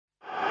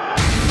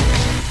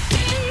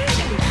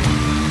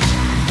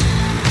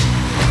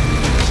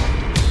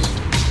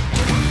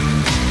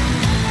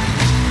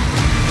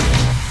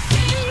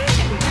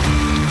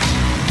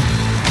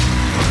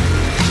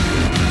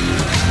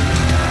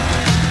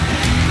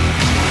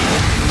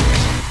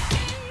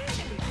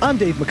I'm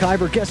Dave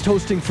McIvor, guest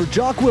hosting for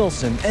Jock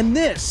Wilson, and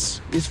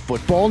this is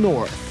Football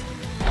North.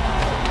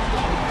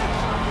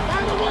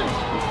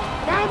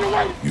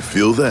 You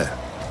feel that?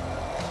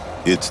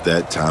 It's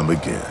that time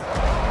again.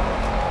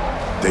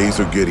 Days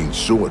are getting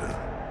shorter.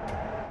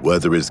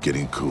 Weather is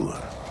getting cooler.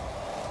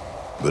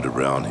 But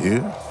around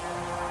here,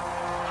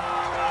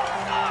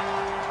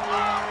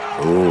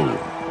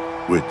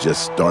 oh, we're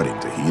just starting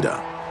to heat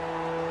up.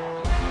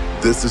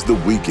 This is the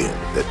weekend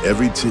that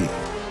every team,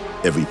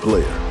 every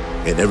player,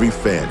 and every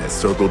fan has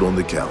circled on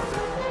the calendar.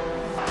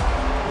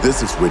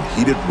 This is when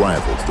heated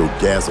rivals throw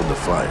gas on the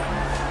fire,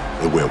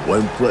 and where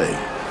one play,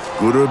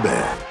 good or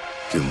bad,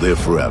 can live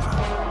forever.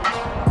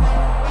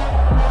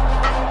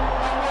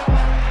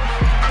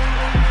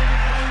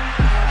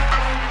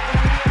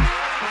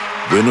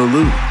 Win or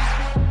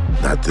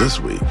lose, not this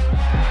week.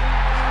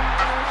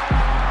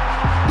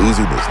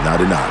 Losing is not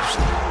an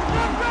option.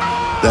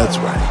 That's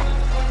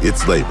right,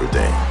 it's Labor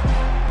Day,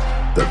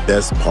 the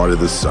best part of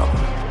the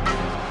summer.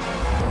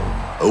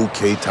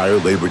 OK Tire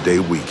Labor Day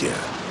weekend.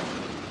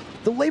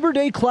 The Labor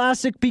Day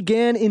Classic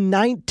began in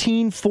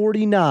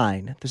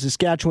 1949. The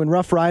Saskatchewan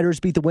Roughriders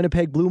beat the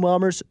Winnipeg Blue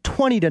Bombers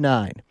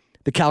 20-9.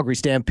 The Calgary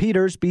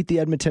Stampeders beat the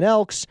Edmonton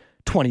Elks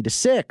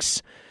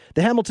 20-6.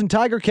 The Hamilton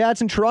Tiger Cats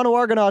and Toronto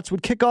Argonauts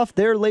would kick off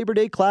their Labor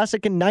Day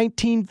Classic in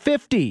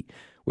 1950,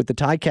 with the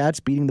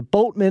Ticats beating the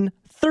Boatmen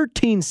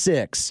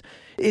 13-6.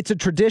 It's a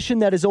tradition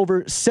that is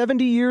over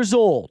 70 years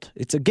old.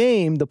 It's a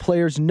game the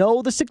players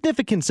know the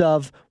significance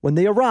of when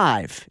they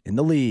arrive in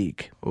the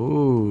league.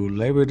 Ooh,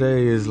 Labor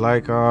Day is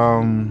like,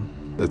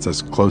 It's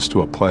as close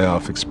to a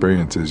playoff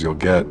experience as you'll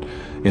get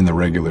in the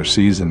regular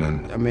season.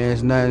 And I mean,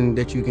 it's nothing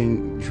that you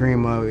can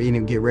dream of or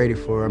even get ready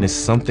for. There's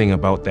something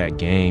about that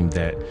game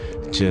that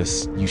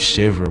just, you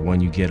shiver when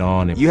you get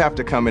on. You have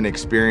to come and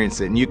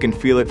experience it, and you can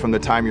feel it from the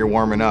time you're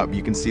warming up.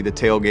 You can see the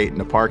tailgate in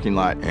the parking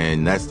lot.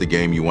 And that's the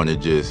game you want to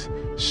just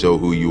show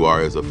who you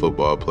are as a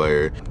football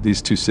player.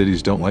 these two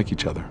cities don't like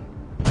each other.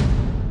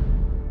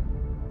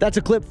 That's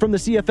a clip from the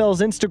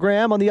CFL's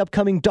Instagram on the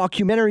upcoming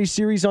documentary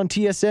series on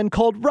TSN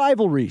called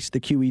Rivalries, the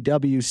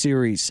QEW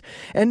series.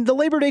 And the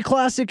Labor Day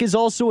Classic is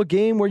also a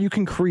game where you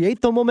can create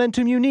the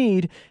momentum you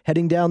need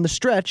heading down the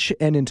stretch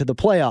and into the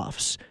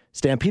playoffs.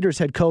 Stampeder's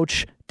head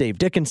coach, Dave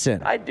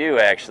Dickinson. I do,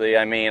 actually.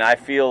 I mean, I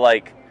feel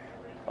like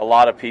a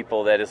lot of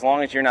people that as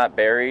long as you're not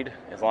buried,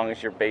 as long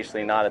as you're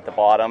basically not at the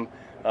bottom,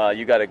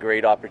 you got a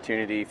great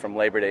opportunity from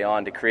Labor Day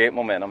on to create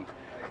momentum,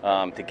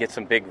 to get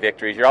some big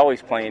victories. You're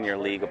always playing your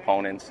league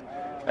opponents.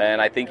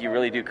 And I think you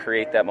really do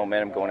create that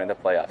momentum going into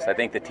playoffs. I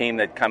think the team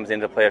that comes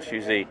into playoffs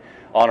usually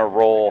on a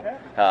roll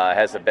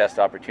has the best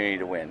opportunity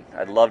to win.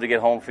 I'd love to get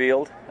home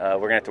field. We're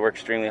going to have to work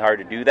extremely hard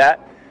to do that.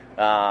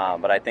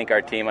 But I think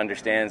our team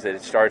understands that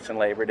it starts in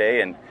Labor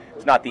Day, and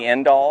it's not the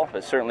end all,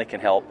 but certainly can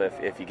help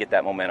if you get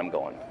that momentum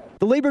going.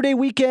 The Labor Day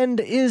weekend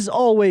is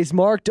always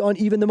marked on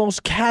even the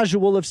most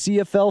casual of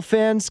CFL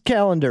fans'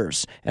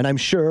 calendars, and I'm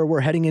sure we're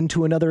heading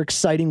into another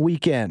exciting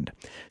weekend.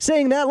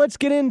 Saying that, let's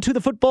get into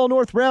the Football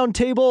North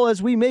Roundtable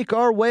as we make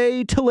our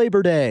way to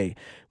Labor Day.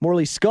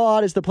 Morley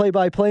Scott is the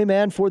play-by-play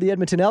man for the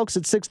Edmonton Elks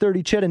at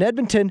 630 CHED in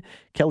Edmonton.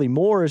 Kelly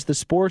Moore is the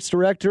sports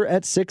director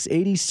at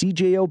 680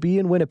 CJOB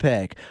in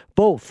Winnipeg.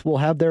 Both will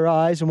have their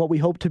eyes on what we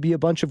hope to be a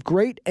bunch of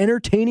great,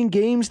 entertaining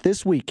games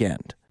this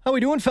weekend. How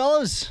we doing,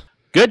 fellas?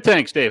 Good,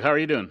 thanks, Dave. How are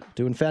you doing?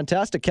 Doing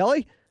fantastic.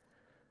 Kelly?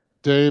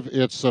 Dave,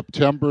 it's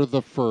September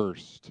the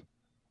 1st.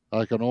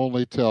 I can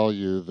only tell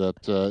you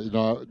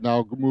that,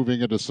 now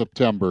moving into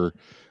September,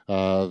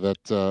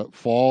 that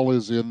fall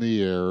is in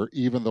the air,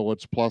 even though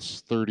it's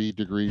plus 30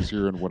 degrees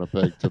here in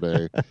Winnipeg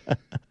today.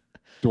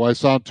 Do I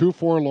sound too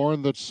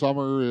forlorn that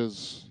summer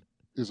is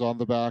on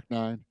the back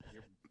nine?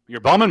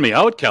 You're bumming me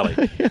out, Kelly.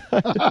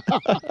 But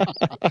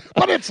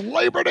it's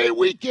Labor Day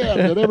weekend,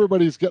 and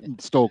everybody's getting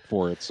stoked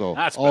for it, so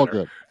That's all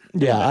better. good.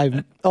 Yeah,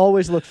 I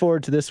always look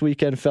forward to this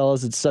weekend,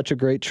 fellas. It's such a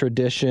great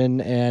tradition,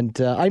 and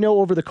I know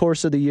over the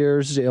course of the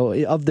years,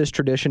 of this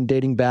tradition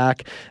dating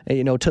back,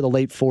 to the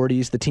late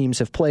 40s, the teams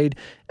have played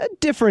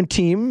different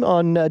teams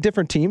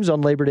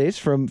on Labor Days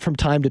from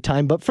time to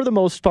time. But for the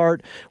most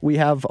part, we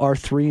have our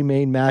three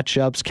main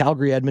matchups: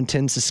 Calgary,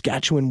 Edmonton,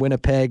 Saskatchewan,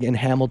 Winnipeg, and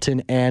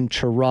Hamilton and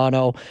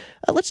Toronto.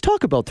 Let's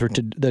talk about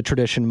the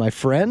tradition, my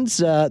friends.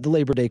 The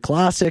Labor Day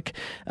Classic,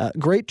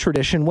 great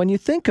tradition. When you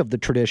think of the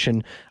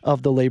tradition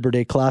of the Labor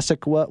Day Classic,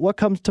 what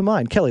comes to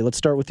mind? Kelly, let's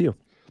start with you.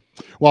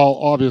 Well,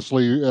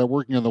 obviously,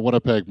 working in the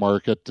Winnipeg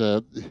market,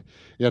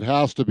 it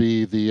has to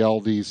be the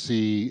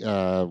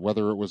LDC,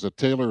 whether it was at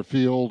Taylor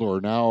Field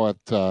or now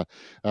at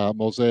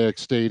Mosaic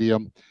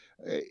Stadium.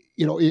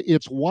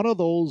 It's one of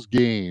those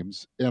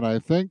games, and I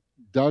think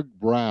Doug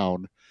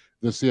Brown,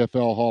 the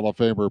CFL Hall of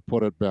Famer,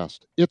 put it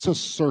best. It's a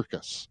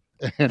circus.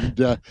 And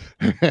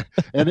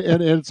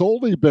it's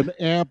only been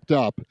amped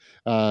up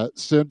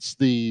since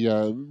the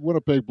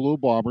Winnipeg Blue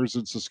Bombers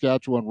and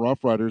Saskatchewan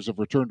Roughriders have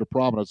returned to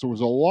prominence. There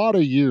was a lot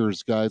of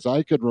years, guys.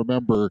 I can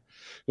remember,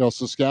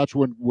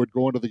 Saskatchewan would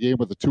go into the game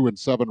with a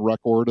 2-7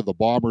 record, and the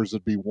Bombers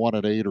would be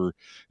 1-8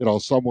 or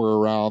somewhere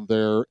around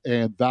there,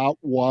 and that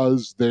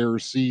was their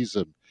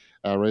season.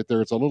 Right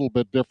there, it's a little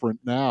bit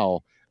different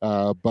now.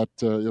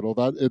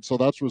 So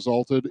that's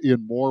resulted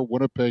in more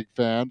Winnipeg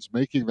fans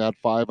making that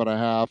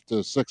 5.5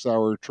 to 6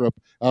 hour trip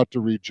out to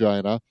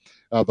Regina.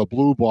 The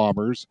Blue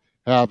Bombers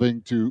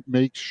having to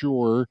make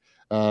sure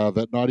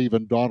that not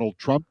even Donald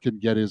Trump can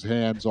get his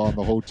hands on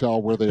the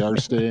hotel where they are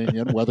staying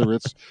in, whether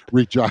it's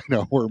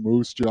Regina or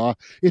Moose Jaw.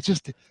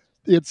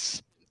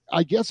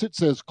 I guess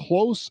it's as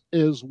close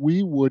as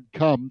we would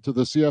come to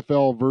the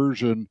CFL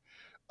version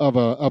of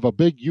a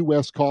big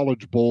U.S.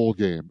 college bowl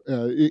game.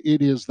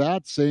 It is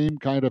that same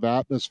kind of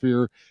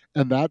atmosphere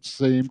and that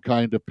same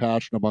kind of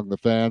passion among the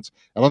fans,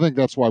 and I think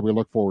that's why we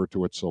look forward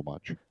to it so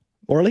much.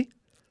 Morley?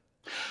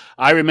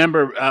 I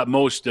remember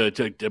most to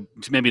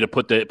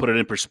put it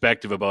in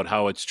perspective about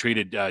how it's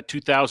treated.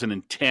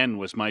 2010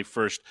 was my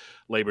first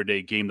Labor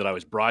Day game that I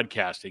was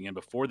broadcasting, and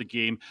before the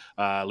game,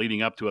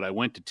 leading up to it, I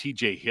went to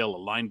TJ Hill, a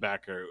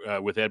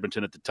linebacker with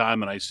Edmonton at the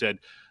time, and I said,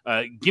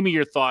 "Give me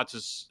your thoughts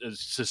as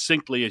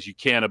succinctly as you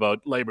can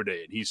about Labor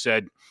Day." And he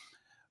said,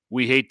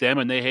 "We hate them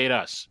and they hate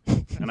us,"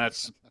 and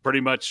that's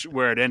pretty much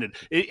where it ended.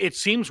 It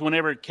seems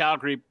whenever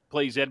Calgary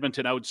plays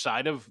Edmonton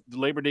outside of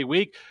Labor Day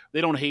week, they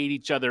don't hate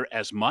each other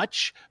as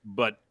much,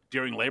 but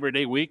during Labor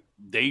Day week,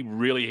 they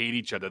really hate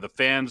each other. The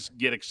fans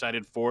get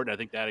excited for it. I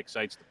think that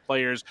excites the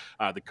players.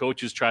 The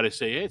coaches try to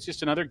say, hey, it's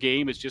just another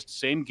game. It's just the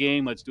same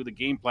game. Let's do the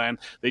game plan.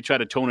 They try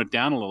to tone it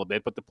down a little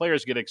bit, but the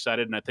players get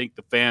excited, and I think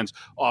the fans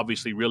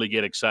obviously really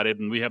get excited,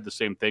 and we have the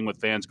same thing with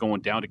fans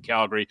going down to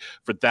Calgary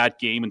for that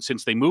game. And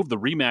since they moved the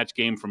rematch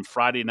game from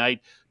Friday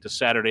night to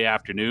Saturday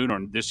afternoon, or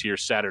this year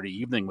Saturday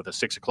evening with a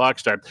 6 o'clock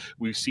start,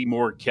 we see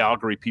more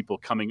Calgary people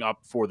coming up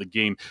for the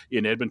game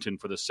in Edmonton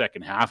for the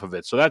second half of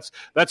it. So that's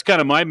kind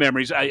of my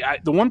memories.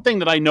 The one thing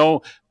that I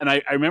know, and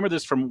I remember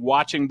this from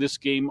watching this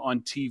game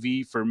on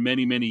TV for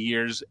many, many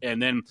years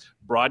and then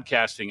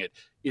broadcasting it,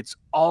 it's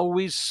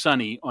always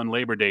sunny on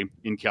Labor Day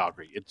in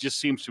Calgary. It just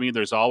seems to me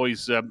there's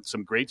always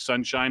some great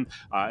sunshine,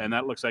 and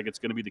that looks like it's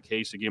going to be the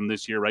case again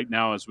this year. Right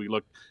now, as we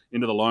look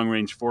into the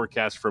long-range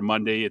forecast for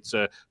Monday, it's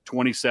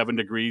 27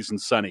 degrees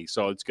and sunny.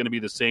 So it's going to be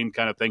the same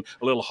kind of thing,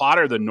 a little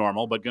hotter than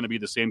normal, but going to be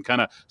the same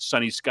kind of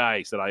sunny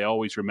skies that I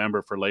always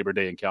remember for Labor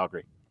Day in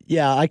Calgary.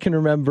 Yeah, I can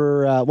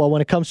remember,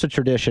 when it comes to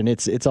tradition,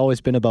 it's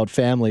always been about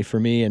family for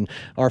me, and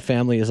our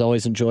family has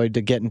always enjoyed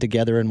getting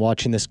together and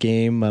watching this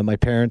game. My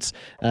parents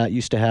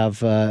used to have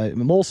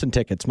Molson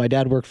tickets. My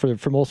dad worked for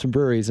Molson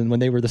Breweries, and when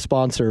they were the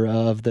sponsor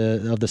of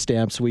the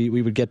Stamps,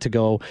 we would get to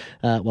go,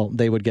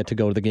 they would get to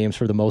go to the games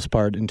for the most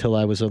part until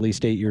I was at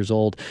least 8 years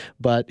old.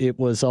 But it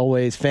was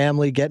always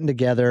family getting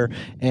together,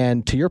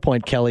 and to your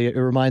point, Kelly, it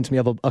reminds me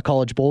of a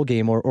college bowl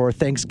game or a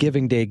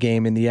Thanksgiving Day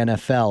game in the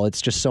NFL.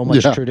 It's just so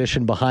much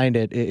tradition behind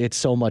it. It's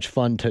so much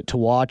fun to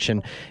watch,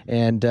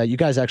 and you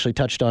guys actually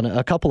touched on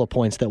a couple of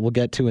points that we'll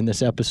get to in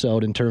this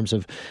episode in terms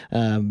of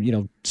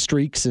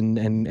streaks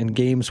and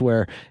games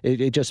where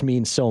it just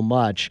means so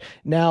much.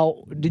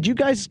 Now, did you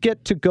guys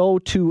get to go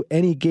to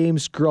any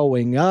games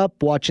growing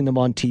up, watching them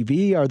on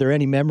TV? Are there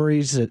any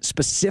memories,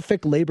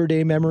 specific Labor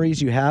Day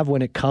memories you have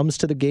when it comes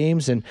to the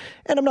games? And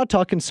I'm not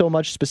talking so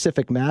much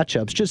specific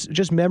matchups,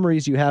 just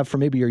memories you have from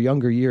maybe your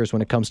younger years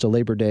when it comes to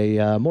Labor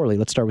Day. Morley,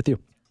 let's start with you.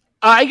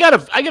 I got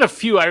a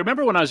few. I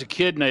remember when I was a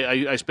kid, and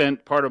I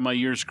spent part of my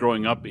years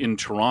growing up in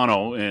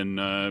Toronto,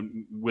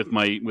 and with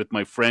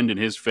my friend and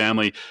his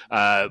family,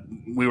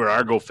 we were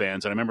Argo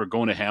fans. And I remember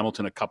going to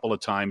Hamilton a couple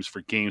of times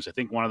for games. I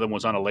think one of them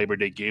was on a Labor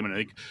Day game, and I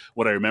think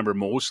what I remember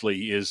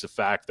mostly is the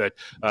fact that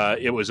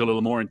it was a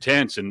little more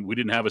intense, and we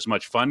didn't have as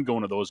much fun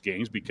going to those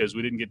games because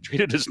we didn't get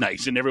treated as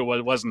nice, and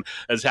everyone wasn't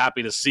as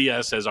happy to see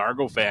us as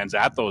Argo fans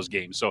at those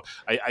games. So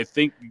I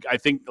think,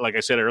 like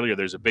I said earlier,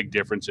 there's a big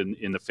difference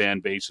in the fan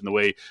base and the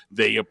way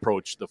they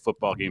approach the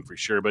football game for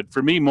sure. But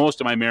for me, most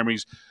of my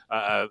memories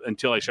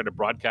until I started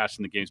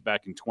broadcasting the games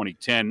back in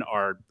 2010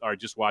 are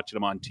just watching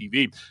them on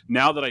TV.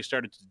 Now that I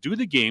started to do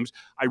the games,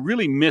 I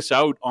really miss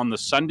out on the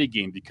Sunday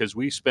game because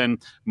we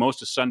spend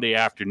most of Sunday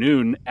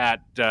afternoon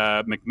at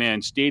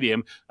McMahon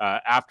Stadium.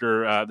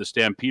 After the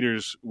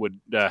Stampeders would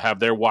have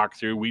their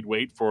walkthrough, we'd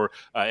wait for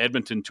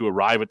Edmonton to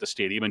arrive at the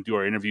stadium and do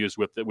our interviews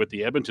with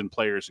the Edmonton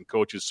players and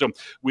coaches. So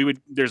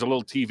there's a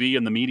little TV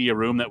in the media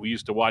room that we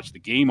used to watch the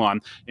game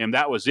on, and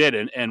that was it.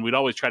 And we'd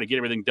always try to get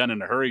everything done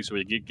in a hurry so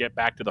we could get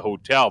back to the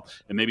hotel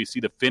and maybe see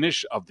the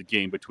finish of the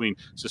game between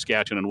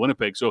Saskatchewan and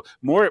Winnipeg. So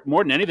more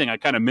than anything, I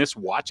kind of miss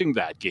watching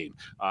that game.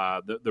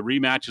 The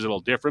rematch is a little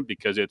different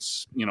because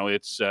it's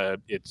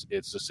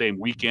the same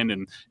weekend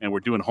and we're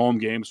doing home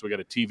games. So we got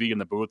a TV in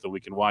the booth that we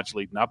can watch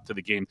leading up to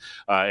the game,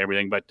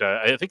 everything. But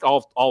I think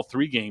all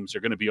three games are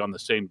going to be on the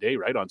same day,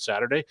 right? On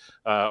Saturday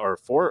or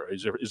four.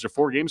 Is there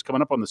 4 games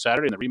coming up on the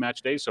Saturday and the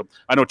rematch day? So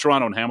I know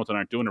Toronto and Hamilton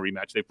aren't doing a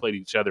rematch. They've played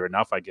each other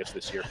enough, I guess,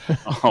 this year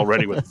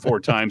already with 4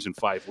 times in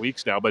 5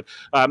 weeks now. But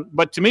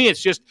to me,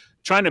 it's just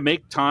trying to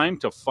make time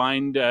to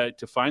find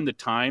the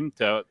time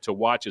to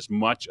watch as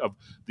much of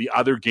the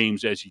other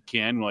games as you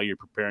can while you're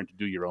preparing to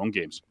do your own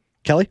games.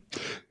 Kelly?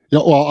 Yeah,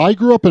 well, I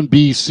grew up in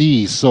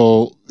BC,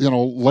 so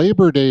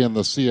Labor Day in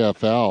the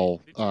CFL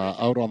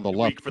out on the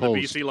left week for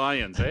coast. the BC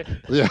Lions, eh?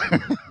 Yeah,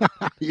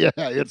 yeah,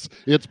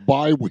 it's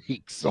bye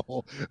week,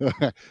 so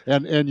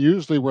and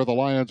usually where the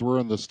Lions were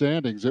in the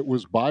standings, it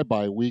was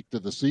bye week to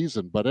the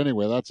season. But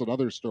anyway, that's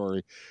another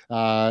story.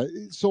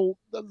 So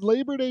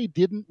Labor Day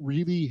didn't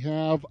really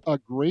have a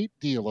great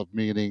deal of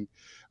meaning.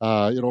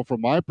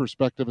 From my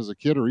perspective as a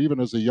kid or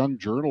even as a young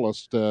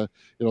journalist,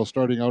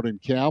 starting out in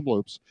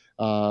Kamloops.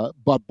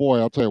 But boy,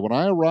 I'll tell you, when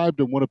I arrived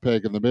in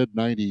Winnipeg in the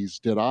mid-'90s,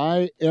 did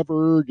I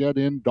ever get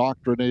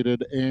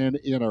indoctrinated and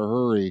in a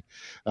hurry.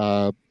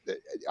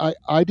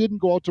 I didn't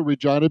go out to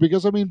Regina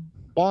because,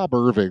 Bob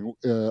Irving,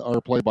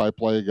 our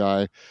play-by-play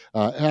guy,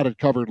 had it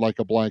covered like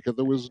a blanket.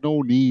 There was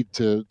no need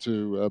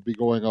to be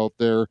going out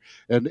there.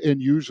 And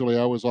usually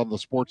I was on the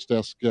sports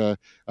desk the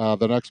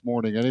next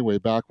morning anyway,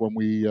 back when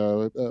we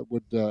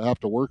would have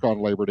to work on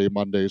Labor Day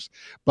Mondays.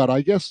 But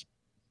I guess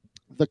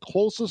the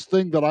closest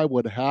thing that I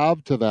would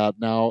have to that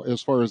now,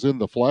 as far as in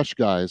the flesh,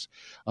 guys,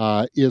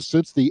 is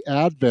since the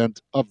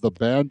advent of the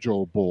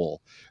Banjo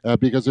Bowl,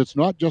 because it's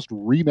not just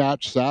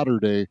rematch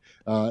Saturday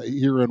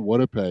here in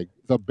Winnipeg.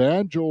 The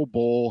Banjo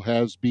Bowl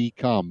has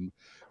become,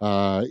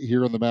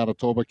 here in the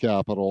Manitoba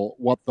capital,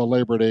 what the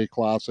Labor Day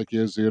Classic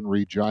is in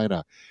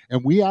Regina.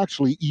 And we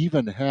actually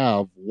even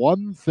have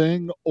one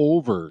thing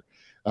over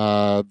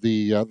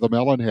the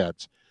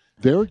Melonheads.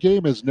 Their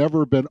game has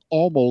never been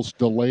almost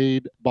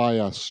delayed by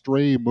a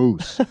stray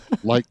moose,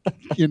 like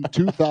in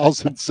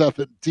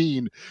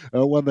 2017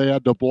 when they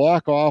had to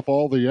block off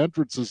all the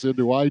entrances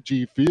into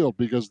IG Field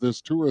because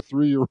this 2 or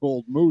 3 year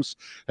old moose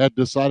had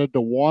decided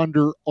to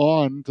wander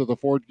on to the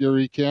Fort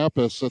Garry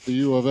campus at the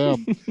U of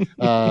M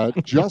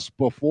just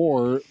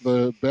before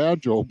the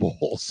Banjo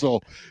Bowl.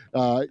 So,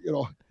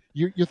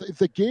 if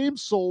the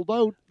game's sold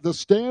out, the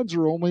stands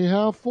are only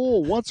half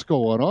full. What's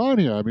going on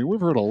here?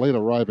 We've heard of late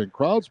arriving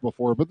crowds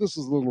before, but this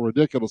is a little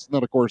ridiculous. And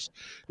then, of course,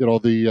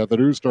 the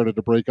news started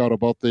to break out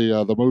about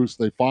the moose.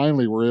 They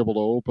finally were able to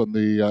open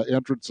the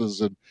entrances,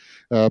 and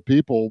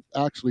people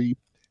actually,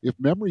 if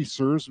memory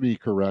serves me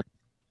correct,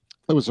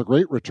 it was a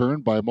great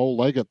return by Mo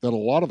Leggett that a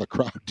lot of the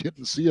crowd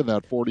didn't see in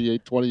that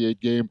 48-28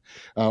 game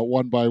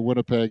won by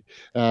Winnipeg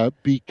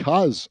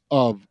because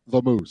of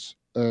the moose.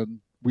 And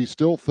we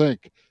still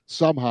think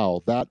somehow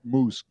that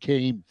moose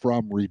came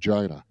from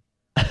Regina.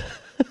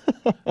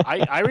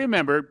 I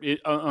remember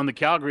on the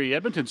Calgary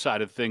Edmonton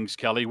side of things,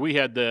 Kelly. We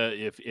had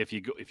if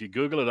you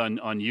Google it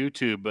on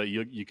YouTube,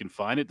 you can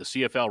find it. The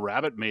CFL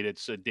Rabbit made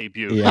its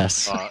debut.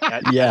 Yes.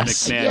 At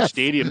McMahon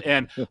Stadium,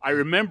 and I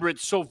remember it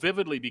so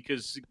vividly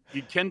because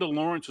Kendall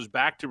Lawrence was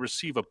back to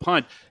receive a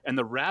punt, and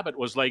the Rabbit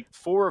was like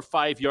 4 or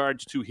 5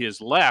 yards to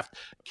his left.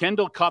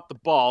 Kendall caught the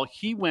ball.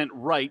 He went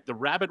right. The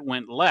Rabbit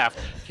went left.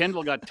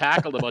 Kendall got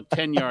tackled about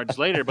 10 yards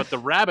later, but the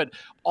Rabbit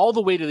all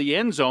the way to the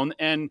end zone,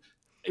 and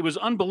it was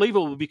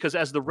unbelievable because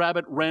as the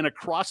Rabbit ran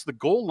across the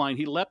goal line,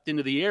 he leapt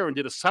into the air and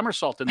did a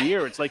somersault in the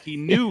air. It's like he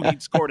knew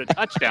he'd scored a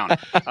touchdown,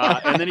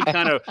 and then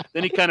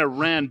he kind of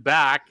ran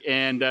back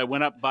and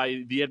went up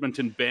by the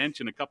Edmonton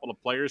bench, and a couple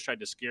of players tried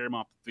to scare him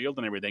off the field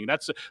and everything.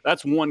 That's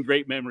one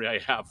great memory I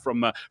have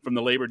from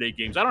the Labor Day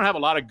games. I don't have a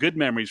lot of good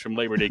memories from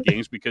Labor Day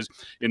games because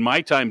in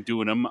my time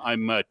doing them,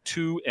 I'm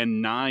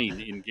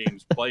 2-9 in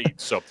games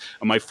played. So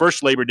on my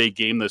first Labor Day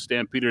game, the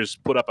Stampeders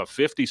put up a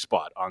 50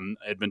 spot on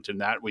Edmonton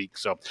that week.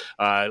 So.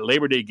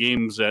 Labor Day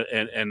games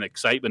and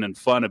excitement and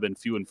fun have been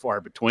few and far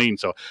between.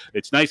 So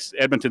it's nice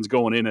Edmonton's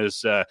going in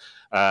as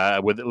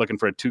with looking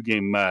for a two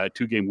game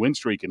win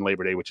streak in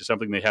Labor Day, which is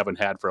something they haven't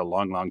had for a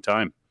long, long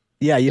time.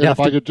 Yeah, you'd have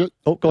to.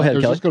 Go ahead,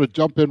 Kelly. I was just going to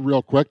jump in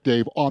real quick,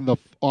 Dave, on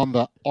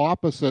the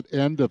opposite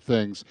end of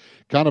things,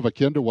 kind of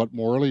akin to what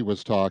Morley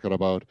was talking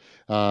about.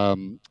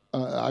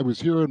 I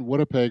was here in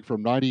Winnipeg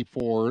from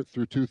 '94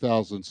 through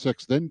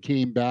 2006, then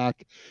came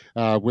back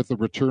with the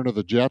return of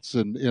the Jets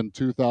in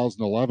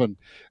 2011.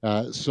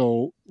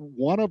 So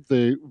one of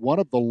the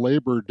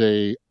Labor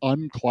Day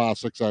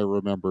unclassics I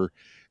remember.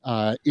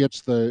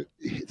 It's the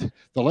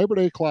Labor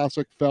Day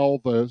Classic fell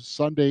the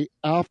Sunday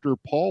after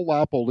Paul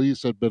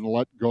LaPolice had been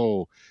let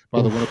go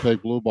by the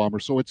Winnipeg Blue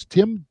Bombers. So it's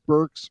Tim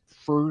Burke's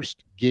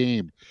first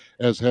game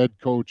as head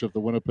coach of the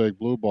Winnipeg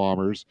Blue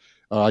Bombers.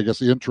 I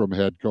guess interim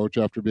head coach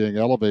after being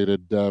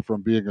elevated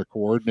from being a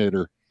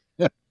coordinator.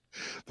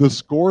 The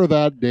score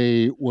that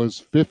day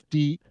was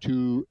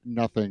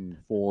 50-0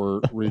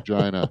 for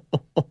Regina.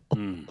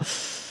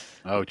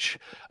 Ouch!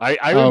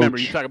 I remember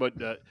you talk about.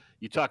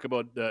 You talk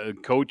about the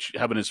coach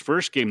having his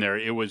first game there.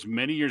 It was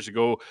many years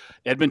ago.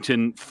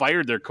 Edmonton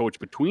fired their coach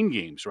between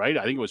games, right?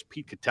 I think it was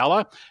Pete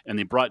Catella, and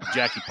they brought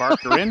Jackie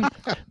Parker in.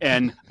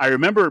 And I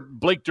remember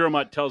Blake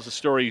Dermott tells the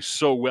story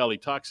so well. He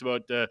talks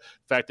about the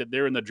fact that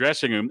they're in the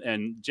dressing room,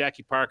 and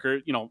Jackie Parker,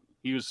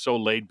 he was so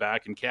laid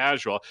back and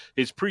casual.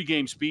 His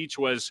pregame speech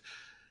was,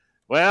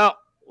 well,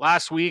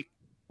 last week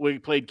we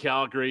played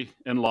Calgary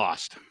and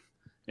lost,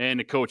 and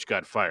the coach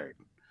got fired.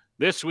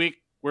 This week,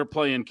 we're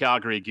playing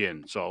Calgary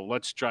again, so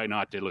let's try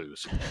not to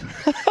lose.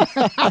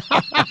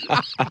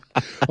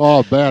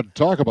 Oh, man,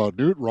 talk about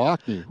Newt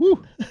Rockney.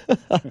 Woo.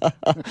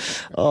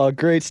 Oh,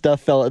 great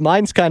stuff, fella.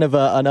 Mine's kind of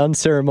an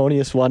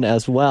unceremonious one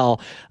as well.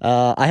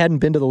 I hadn't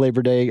been to the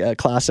Labor Day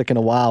Classic in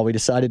a while. We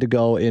decided to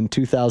go in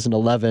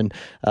 2011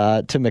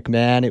 to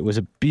McMahon. It was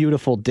a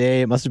beautiful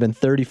day. It must have been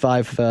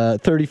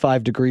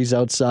 35 degrees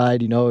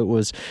outside. You know, it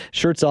was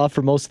shirts off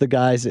for most of the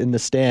guys in the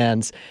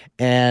stands,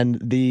 and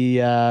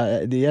the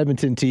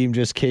Edmonton team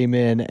just came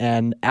in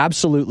and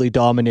absolutely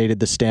dominated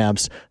the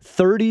Stamps,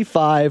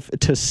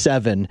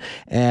 35-7,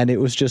 and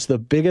it was just the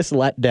biggest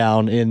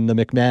letdown in the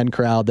McMahon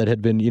crowd that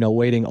had been,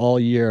 waiting all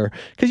year.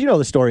 Because you know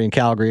the story in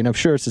Calgary, and I'm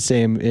sure it's the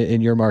same in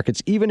your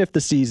markets. Even if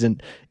the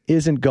season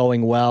isn't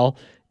going well,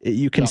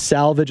 you can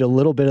salvage a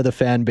little bit of the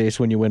fan base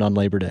when you win on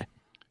Labor Day.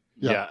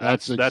 Yeah,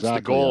 that's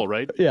the goal,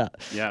 right? Yeah.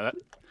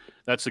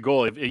 That's the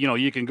goal. If,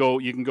 you can go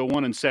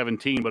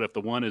 1-17, but if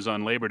the one is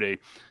on Labor Day,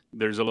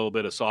 there's a little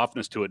bit of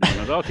softness to it. And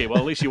you go, okay, well,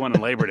 at least you won on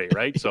Labor Day,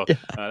 right? So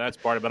that's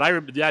part of it.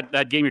 But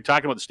that game you're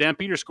talking about, the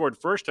Stampeder scored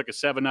first, took a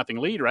 7-0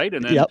 lead, right?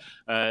 And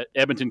then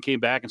Edmonton came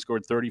back and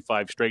scored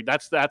 35 straight.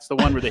 That's the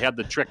one where they had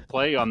the trick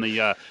play on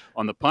the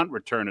punt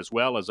return as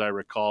well, as I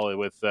recall,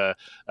 with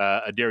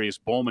Adarius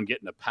Bowman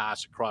getting a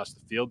pass across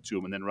the field to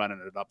him and then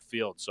running it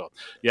upfield. So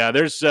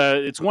there's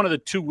it's one of the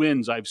 2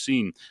 wins I've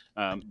seen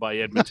by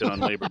Edmonton on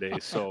Labor Day.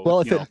 So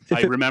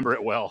I remember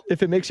it well.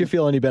 If it makes you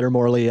feel any better,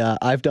 Morley,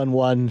 I've done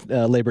one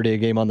Labor Day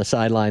game on the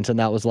sidelines, and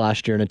that was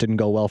last year, and it didn't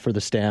go well for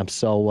the Stamps.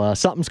 So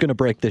something's going to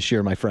break this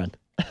year, my friend.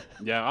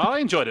 Yeah, I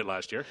enjoyed it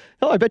last year.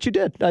 Oh, I bet you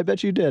did.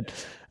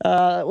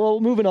 Well,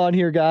 moving on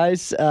here,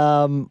 guys.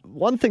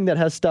 One thing that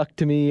has stuck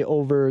to me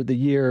over the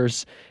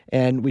years,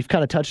 and we've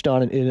kind of touched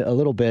on it in a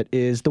little bit,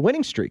 is the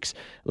winning streaks.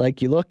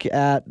 Like, you look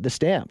at the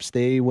Stamps.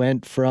 They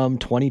went from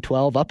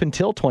 2012 up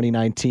until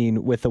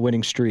 2019 with a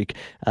winning streak.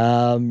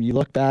 You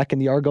look back in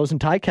the Argos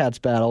and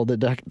Ticats battle. The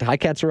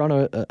Ticats are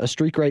on a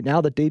streak right now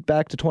that date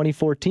back to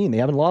 2014. They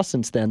haven't lost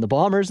since then. The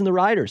Bombers and the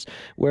Riders,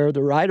 where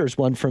the Riders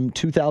won from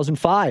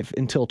 2005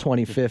 until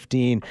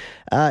 2015.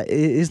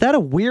 Is that a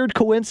weird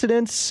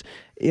coincidence?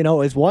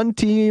 Is one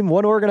team,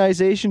 one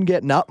organization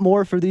getting up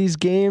more for these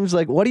games?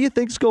 Like, what do you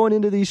think's going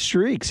into these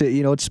streaks?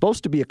 It's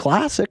supposed to be a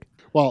classic.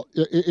 Well,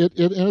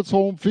 it's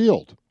home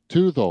field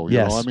too, though.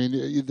 Yes. I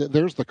mean,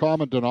 there's the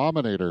common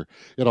denominator.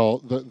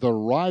 The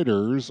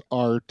Riders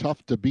are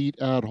tough to beat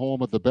at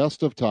home at the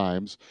best of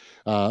times.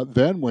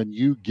 Then when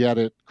you get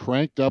it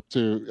cranked up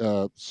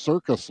to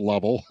circus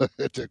level,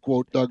 to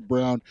quote Doug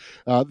Brown,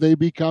 they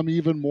become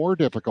even more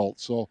difficult.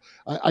 So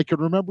I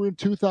can remember in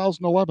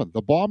 2011,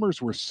 the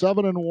Bombers were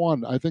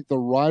 7-1. I think the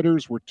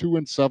Riders were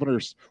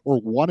 2-7 or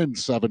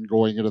 1-7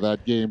 going into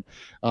that game,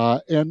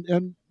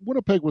 and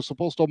Winnipeg was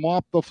supposed to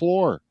mop the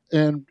floor.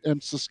 And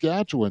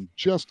Saskatchewan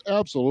just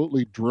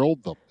absolutely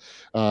drilled them.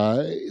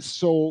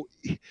 So,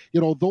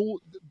 though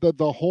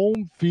the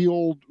home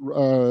field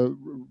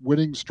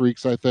winning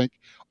streaks, I think,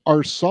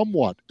 are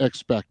somewhat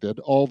expected,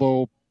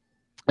 although,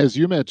 as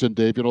you mentioned,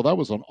 Dave, that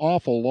was an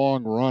awful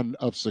long run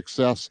of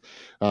success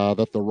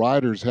that the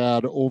Riders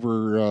had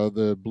over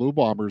the Blue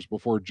Bombers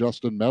before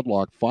Justin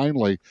Medlock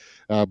finally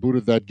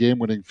booted that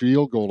game-winning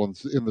field goal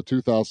in the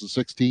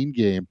 2016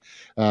 game.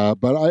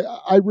 But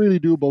I really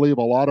do believe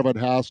a lot of it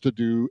has to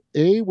do,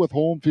 with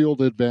home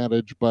field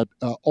advantage, but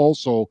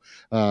also,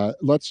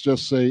 let's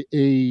just say,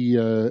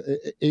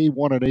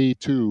 A1 and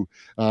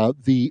A2,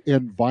 the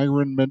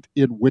environment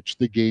in which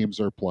the games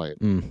are played.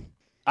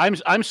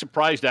 I'm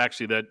surprised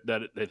actually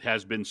that it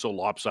has been so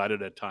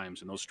lopsided at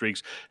times and those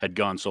streaks had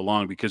gone so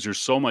long, because there's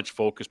so much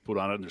focus put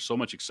on it and there's so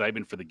much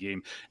excitement for the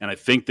game. And I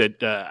think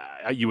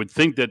that you would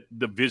think that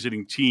the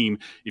visiting team,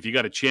 if you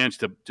got a chance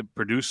to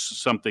produce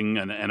something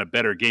and a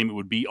better game, it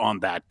would be on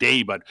that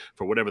day. But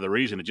for whatever the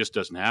reason, it just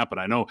doesn't happen.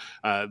 I know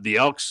the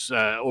Elks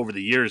over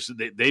the years,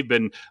 they've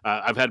been.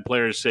 I've had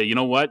players say, you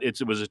know what,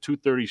 it was a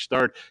 2:30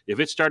 start. If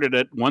it started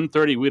at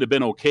 1:30, we'd have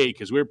been okay,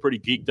 because we were pretty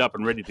geeked up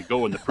and ready to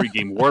go in the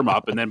pregame warm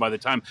up. And then by the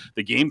time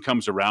the game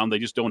comes around, they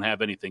just don't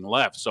have anything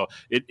left. So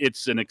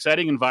it's an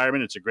exciting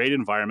environment. It's a great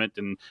environment.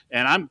 And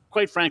I'm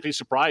quite frankly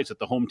surprised that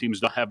the home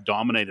teams have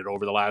dominated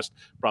over the last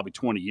probably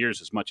 20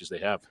 years as much as they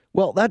have.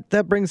 Well,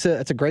 that brings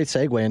it's a great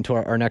segue into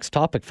our next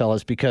topic,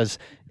 fellas, because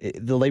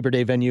the Labor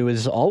Day venue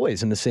is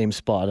always in the same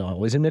spot,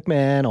 always in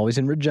McMahon, always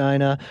in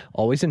Regina,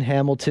 always in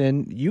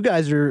Hamilton. You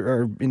guys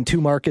are in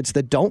 2 markets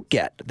that don't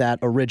get that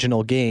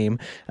original game,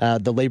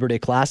 the Labor Day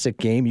Classic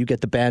game. You get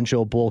the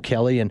Banjo Bull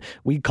Kelly, and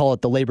we call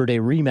it the Labor Day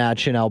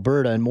rematch in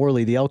Alberta, and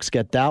Morley, the Elks,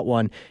 get that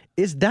one.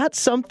 Is that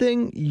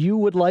something you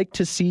would like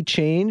to see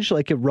change,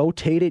 like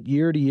rotate it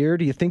year to year?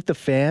 Do you think the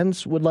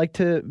fans would like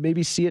to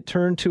maybe see it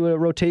turn to a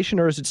rotation,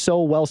 or is it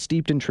so well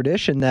steeped in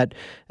tradition that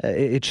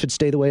it should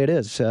stay the way it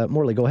is?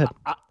 Morley, go ahead.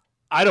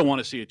 I don't want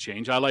to see it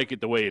change. I like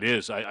it the way it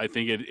is. I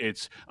think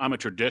I'm a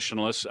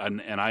traditionalist,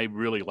 and I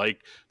really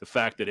like the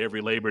fact that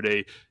every Labor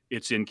Day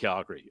it's in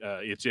Calgary,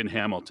 it's in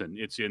Hamilton,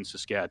 it's in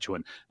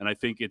Saskatchewan, and I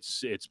think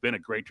it's been a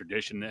great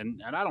tradition,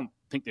 and I don't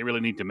think they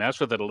really need to mess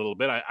with it a little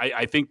bit.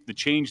 I think the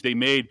change they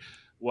made,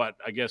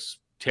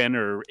 10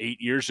 or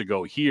 8 years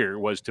ago here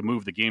was to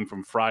move the game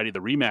from Friday, the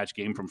rematch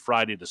game from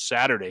Friday to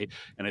Saturday.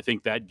 And I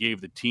think that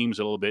gave the teams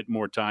a little bit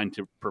more time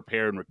to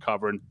prepare and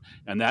recover.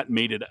 And that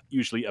made it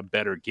usually a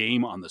better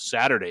game on the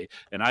Saturday.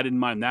 And I didn't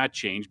mind that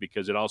change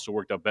because it also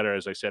worked out better.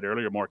 As I said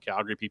earlier, more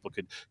Calgary people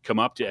could come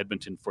up to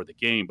Edmonton for the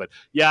game. But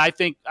yeah, I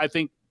think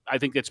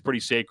it's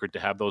pretty sacred to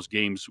have those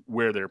games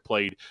where they're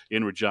played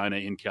in Regina,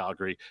 in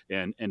Calgary,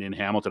 and in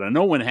Hamilton. I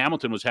know when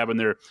Hamilton was having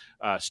their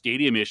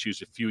stadium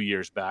issues a few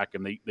years back,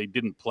 and they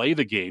didn't play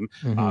the game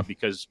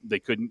because they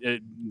couldn't.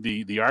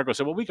 The Argo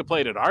said, "Well, we could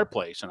play it at our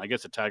place," and I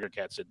guess the Tiger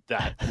Cat said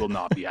that will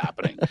not be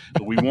happening.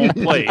 We won't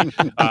play,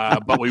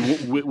 but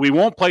we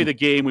won't play the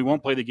game. We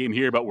won't play the game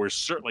here, but we're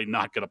certainly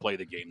not going to play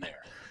the game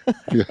there.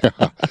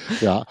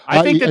 Yeah.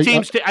 I think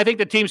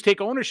the teams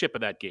take ownership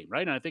of that game,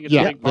 right? And I think it's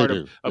a big part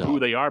of who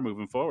they are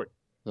moving forward.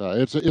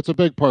 It's a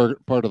big part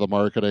of the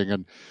marketing.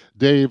 And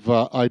Dave,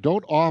 I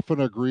don't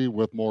often agree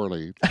with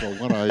Morley, so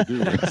when I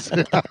do,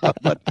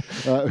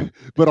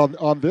 but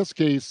on this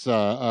case,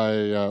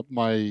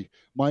 my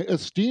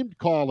esteemed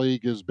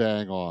colleague is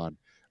bang on.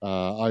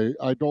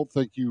 I don't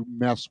think you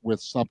mess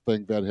with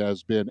something that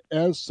has been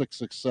as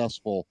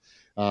successful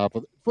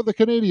for the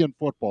Canadian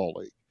Football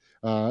League.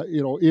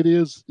 It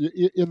is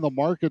in the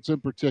markets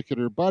in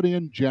particular, but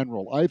in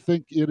general, I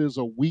think it is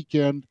a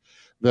weekend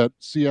that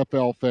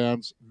CFL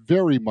fans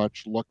very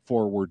much look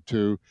forward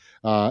to.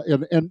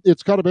 And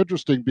it's kind of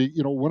interesting,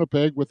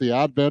 Winnipeg with the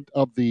advent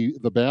of the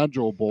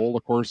Banjo Bowl,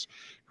 of course,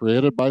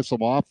 created by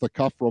some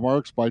off-the-cuff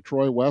remarks by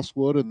Troy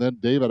Westwood, and then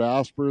David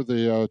Asper,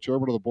 the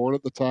chairman of the board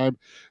at the time,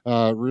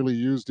 really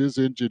used his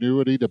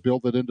ingenuity to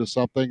build it into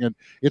something. And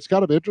it's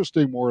kind of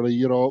interesting,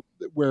 Morley,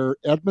 where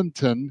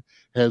Edmonton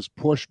has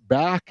pushed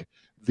back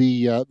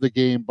the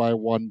game by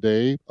one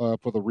day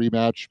for the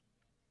rematch.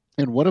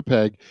 In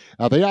Winnipeg,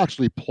 they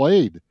actually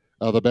played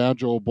the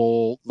Banjo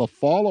Bowl the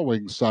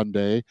following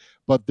Sunday,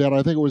 but then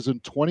I think it was in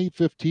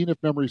 2015, if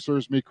memory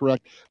serves me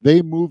correct,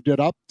 they moved it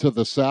up to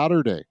the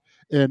Saturday.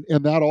 And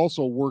that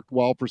also worked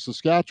well for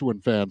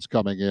Saskatchewan fans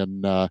coming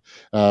in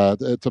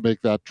to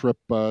make that trip,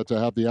 to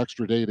have the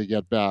extra day to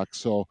get back.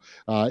 So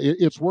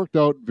it's worked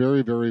out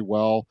very, very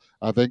well.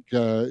 I think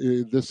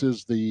this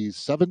is the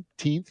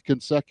 17th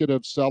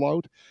consecutive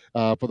sellout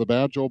for the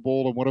Banjo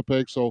Bowl in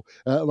Winnipeg. So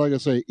like I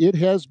say, it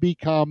has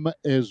become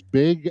as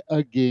big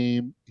a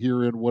game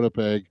here in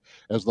Winnipeg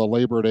as the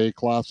Labor Day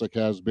Classic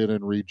has been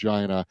in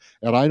Regina.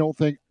 And I don't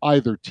think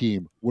either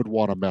team would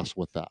want to mess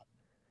with that.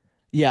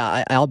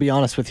 Yeah, I'll be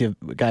honest with you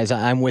guys.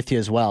 I'm with you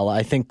as well.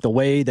 I think the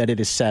way that it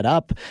is set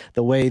up,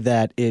 the way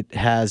that it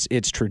has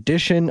its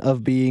tradition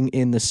of being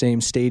in the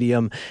same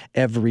stadium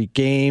every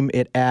game,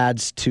 it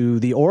adds to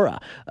the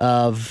aura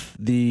of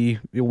the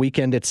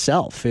weekend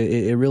itself.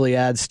 It really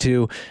adds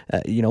to,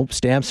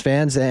 Stamps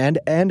fans and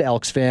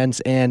Elks fans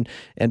and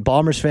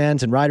Bombers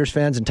fans and Riders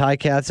fans and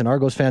Ticats and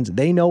Argos fans.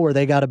 They know where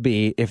they got to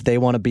be if they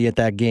want to be at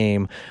that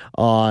game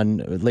on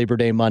Labor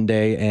Day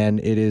Monday, and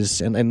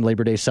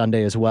Labor Day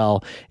Sunday as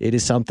well. It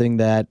is something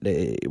that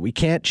we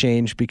can't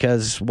change,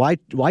 because why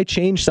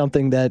change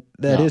something that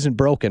isn't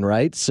broken,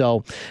 right?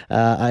 So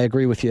I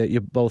agree with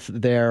you both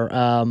there.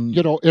 And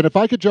if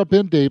I could jump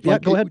in, Dave,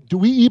 go ahead. Do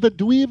we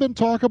even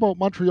talk about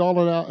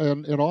Montreal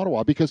and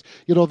Ottawa? Because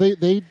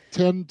they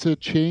tend to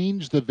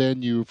change the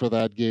venue for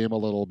that game a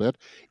little bit.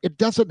 It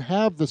doesn't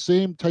have the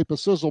same type of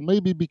sizzle,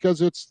 maybe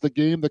because it's the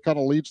game that kind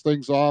of leads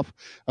things off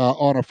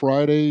on a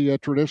Friday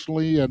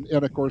traditionally, and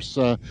of course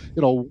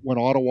when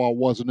Ottawa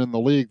wasn't in the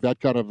league, that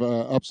kind of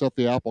upset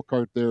the apple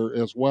cart there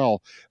as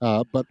well.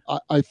 But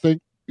I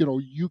think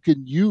you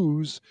can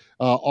use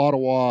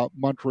Ottawa,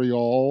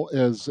 Montreal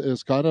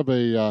as kind of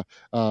a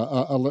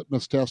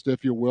litmus test,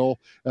 if you will,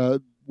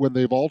 when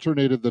they've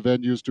alternated the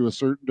venues to a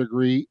certain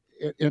degree,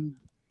 and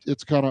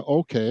it's kind of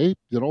okay.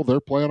 They're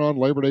playing on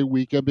Labor Day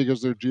weekend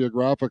because they're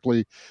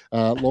geographically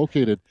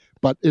located.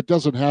 But it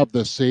doesn't have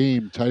the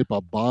same type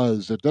of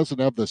buzz. It doesn't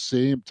have the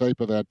same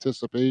type of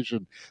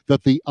anticipation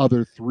that the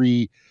other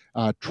three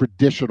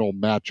traditional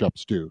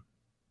matchups do.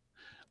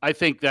 I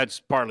think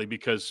that's partly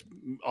because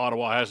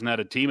Ottawa hasn't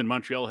had a team and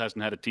Montreal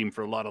hasn't had a team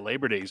for a lot of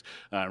Labor Days,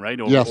 right?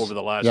 Over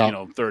the last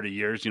 30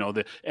 years.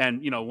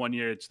 1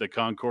 year it's the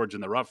Concords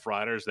and the Rough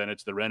Riders, then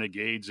it's the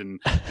Renegades and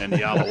the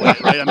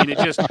Alouettes, right? I mean,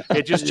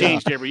 it just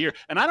changed every year,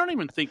 and I don't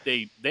even think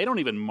they don't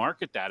even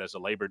market that as a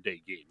Labor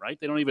Day game, right?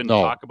 They don't even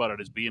talk about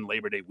it as being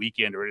Labor Day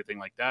weekend or anything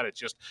like that.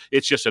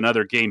 It's just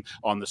another game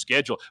on the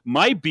schedule.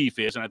 My beef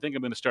is, and I think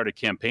I'm going to start a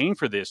campaign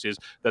for this, is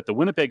that the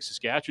Winnipeg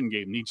Saskatchewan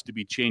game needs to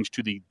be changed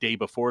to the day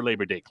before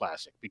Labor Day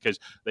Classic, because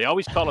they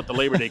always call it the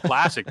Labor Day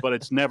Classic, but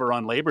it's never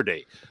on Labor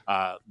Day.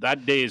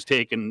 That day is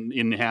taken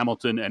in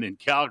Hamilton and in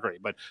Calgary,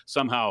 but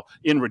somehow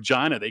in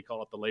Regina they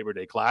call it the Labor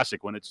Day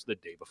Classic when it's the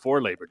day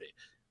before Labor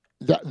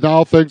Day.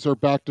 Now things are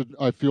back to,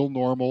 I feel,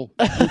 normal.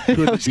 Now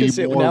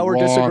we're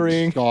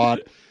disagreeing. Scott.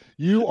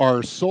 You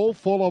are so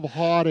full of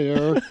hot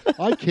air.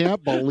 I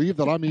can't believe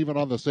that I'm even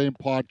on the same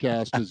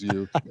podcast as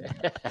you.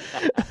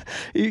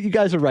 You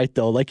guys are right,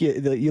 though. Like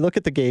you look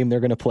at the game they're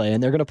going to play,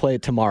 and they're going to play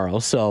it tomorrow.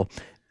 So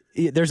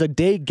there's a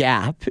day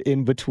gap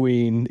in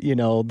between,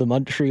 the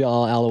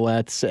Montreal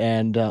Alouettes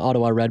and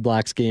Ottawa Red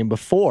Blacks game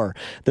before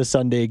the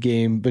Sunday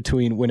game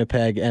between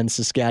Winnipeg and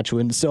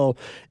Saskatchewan. So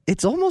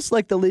it's almost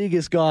like the league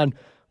has gone,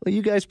 well,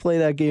 you guys play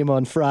that game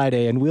on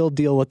Friday, and we'll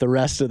deal with the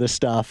rest of the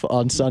stuff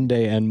on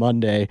Sunday and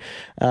Monday.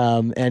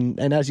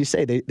 And as you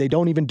say, they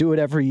don't even do it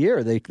every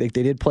year. They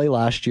did play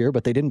last year,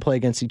 but they didn't play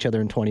against each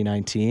other in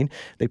 2019.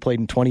 They played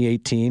in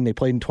 2018. They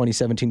played in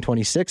 2017,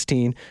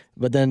 2016.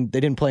 But then they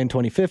didn't play in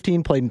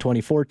 2015, played in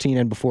 2014,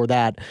 and before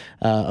that,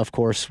 of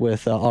course,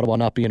 with Ottawa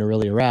not being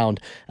really around,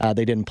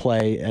 they didn't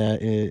play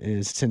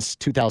since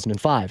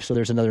 2005. So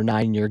there's another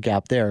 9-year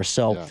gap there.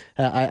 So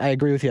I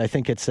agree with you. I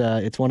think it's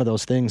one of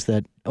those things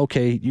that,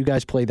 okay, you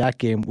guys play that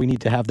game. We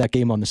need to have that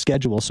game on the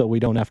schedule so we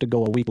don't have to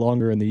go a week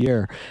longer in the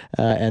year,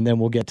 and then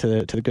we'll get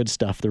to the good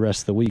stuff the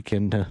rest of the week.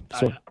 And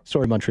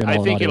sorry, Montreal. I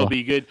think it'll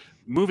be good.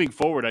 Moving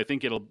forward, I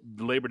think the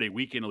Labor Day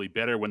weekend will be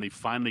better when they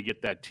finally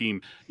get that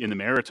team in the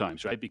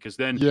Maritimes, right? Because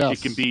then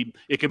it can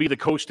be the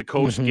coast to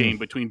coast game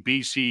between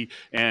BC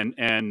and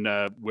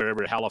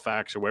wherever,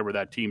 Halifax or wherever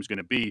that team's going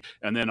to be,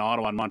 and then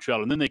Ottawa and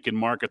Montreal, and then they can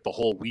market the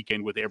whole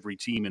weekend with every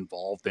team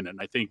involved in it.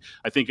 And I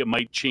think it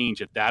might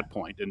change at that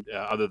point, and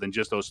other than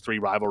just those 3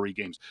 rivalry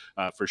games,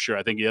 for sure.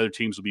 I think the other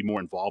teams will be more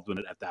involved in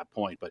it at that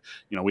point. But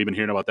we've been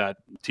hearing about that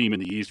team in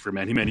the East for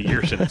many, many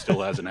years, and it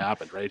still hasn't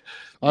happened, right?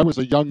 I was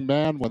a young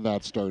man when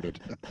that started.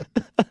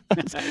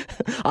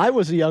 I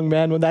was a young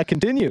man when that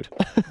continued.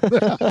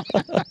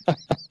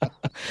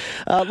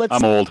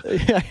 I'm old.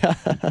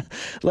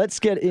 Let's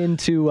get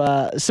into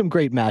some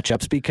great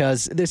matchups,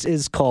 because this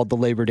is called the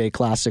Labor Day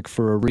Classic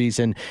for a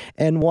reason.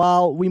 And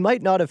while we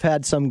might not have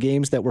had some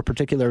games that were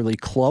particularly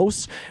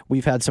close,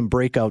 we've had some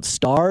breakout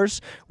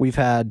stars. We've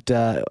had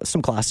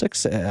some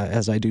classics,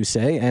 as I do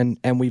say,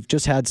 and we've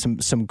just had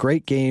some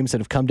great games that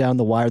have come down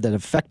the wire that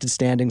have affected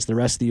standings the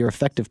rest of the year,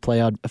 affected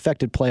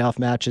playoff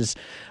matches.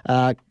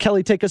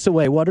 Kelly, take us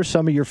away. What are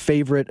some of your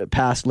favorite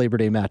past Labor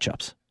Day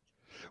matchups?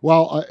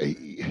 Well,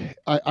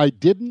 I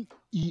didn't.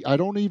 I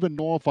don't even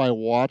know if I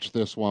watched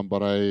this one,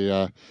 but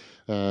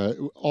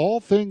all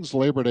things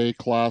Labor Day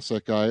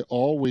Classic, I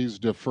always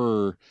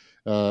defer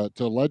to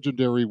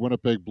legendary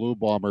Winnipeg Blue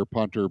Bomber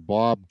punter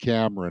Bob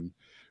Cameron,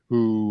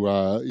 who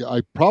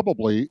I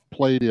probably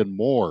played in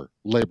more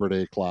Labor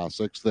Day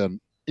Classics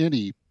than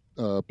any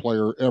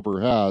player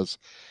ever has,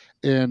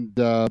 and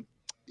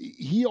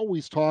he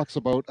always talks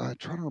about, I'm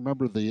trying to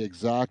remember the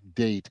exact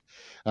date,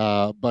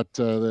 but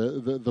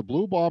the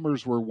Blue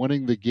Bombers were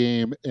winning the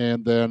game,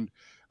 and then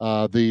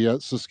the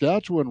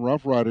Saskatchewan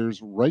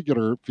Roughriders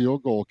regular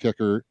field goal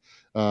kicker,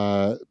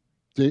 I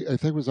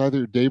think it was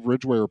either Dave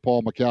Ridgway or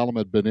Paul McCallum,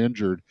 had been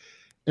injured.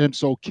 And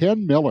so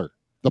Ken Miller,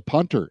 the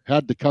punter,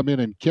 had to come in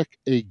and kick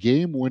a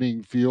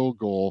game-winning field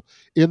goal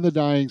in the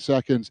dying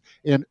seconds.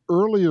 And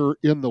earlier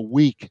in the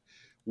week,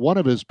 one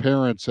of his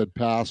parents had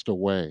passed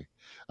away.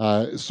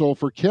 So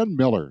for Ken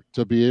Miller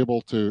to be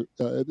able to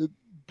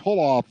pull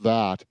off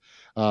that,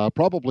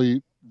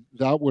 probably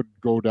that would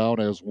go down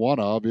as one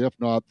of, if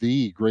not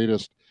the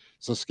greatest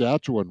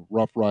Saskatchewan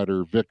Rough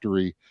Rider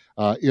victory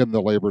in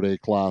the Labor Day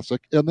Classic.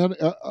 And then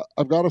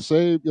I've got to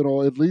say,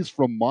 at least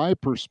from my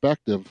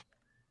perspective,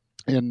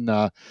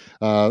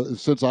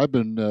 since I've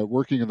been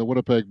working in the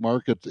Winnipeg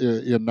market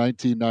in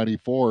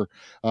 1994,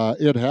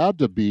 it had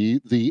to be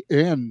the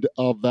end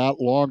of that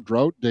long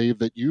drought, Dave,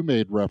 that you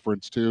made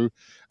reference to,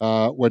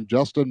 when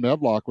Justin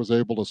Medlock was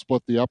able to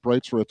split the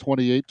uprights for a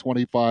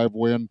 28-25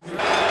 win.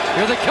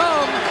 Here they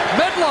come,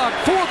 Medlock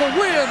for the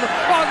win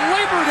on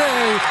Labor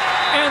Day,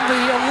 and the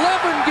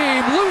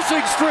 11-game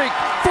losing streak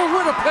for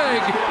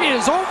Winnipeg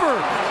is over.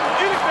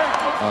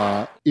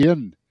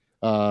 In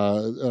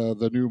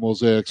the new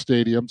Mosaic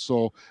Stadium.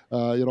 So,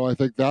 I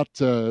think that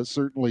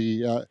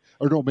certainly,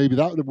 or no, maybe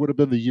that would have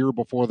been the year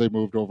before they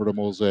moved over to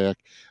Mosaic.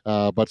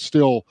 But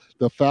still,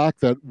 the fact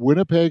that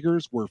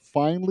Winnipeggers were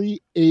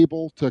finally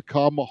able to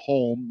come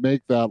home,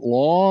 make that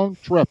long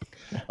trip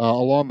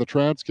along the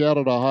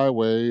Trans-Canada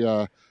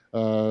Highway,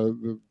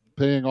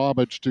 paying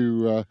homage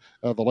to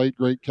the late,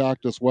 great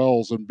Cactus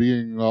Wells and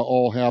being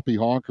all happy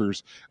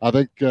honkers. I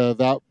think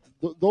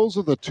those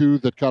are the two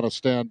that kind of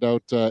stand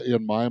out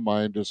in my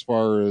mind as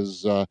far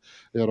as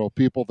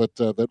people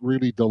that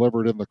really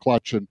delivered in the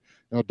clutch. And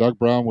Doug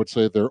Brown would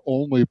say they're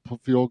only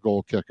field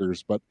goal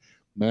kickers, but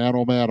man,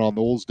 oh man, on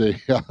those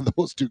days,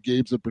 those two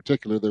games in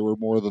particular, they were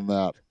more than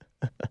that.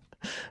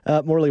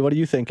 Morley, what do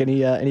you think?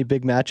 Any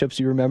big matchups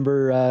you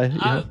remember?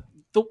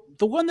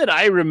 The one that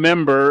I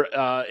remember,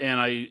 and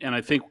I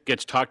think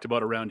gets talked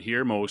about around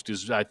here most,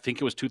 is I think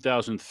it was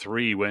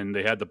 2003 when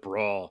they had the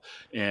brawl,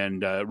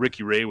 and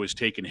Ricky Ray was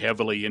taken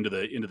heavily into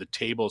the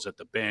tables at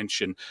the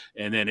bench, and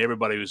then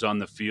everybody was on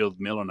the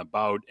field milling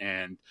about,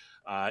 and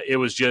it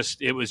was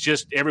just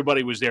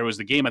everybody was there. It was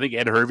the game. I think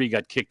Ed Hervey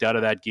got kicked out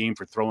of that game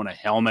for throwing a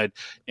helmet,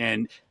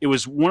 and it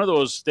was one of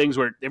those things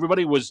where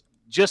everybody was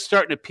just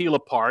starting to peel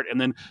apart, and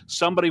then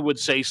somebody would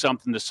say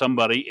something to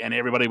somebody, and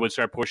everybody would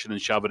start pushing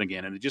and shoving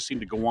again, and it just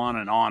seemed to go on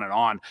and on and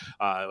on.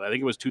 I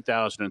think it was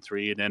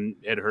 2003, and then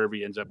Ed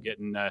Hervey ends up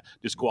getting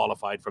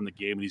disqualified from the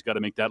game, and he's got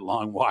to make that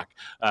long walk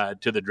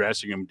to the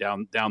dressing room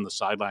down the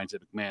sidelines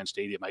at McMahon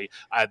Stadium.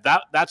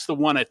 That's the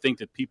one I think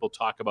that people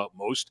talk about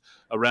most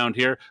around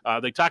here.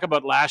 They talk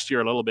about last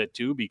year a little bit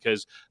too,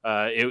 because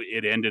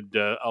it ended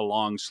a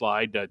long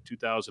slide.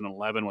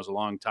 2011 was a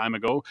long time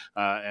ago,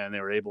 and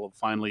they were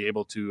finally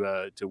able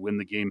to win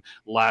the game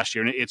last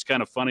year. And it's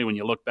kind of funny when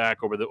you look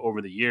back over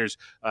the years.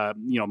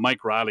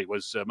 Michael Riley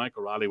was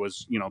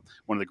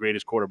one of the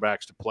greatest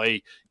quarterbacks to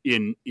play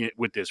in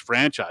with this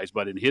franchise,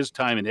 but in his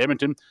time in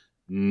Edmonton,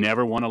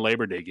 never won a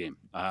Labor Day game.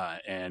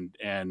 And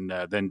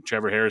then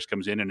Trevor Harris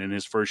comes in, and in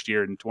his first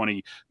year in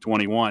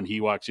 2021,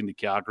 he walks into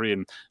Calgary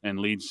and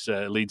leads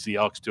the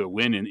Elks to a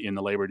win in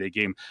the Labor Day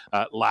game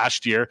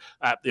last year.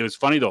 It was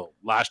funny, though.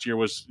 Last year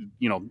was,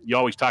 you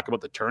always talk about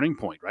the turning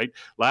point, right?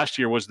 Last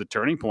year was the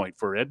turning point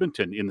for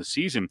Edmonton in the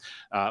season,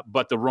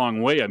 but the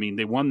wrong way. I mean,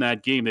 they won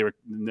that game.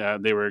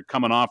 They were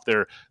coming off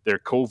their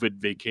COVID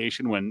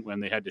vacation when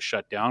they had to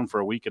shut down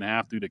for a week and a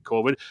half due to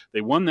COVID.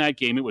 They won that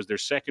game. It was their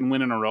second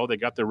win in a row. They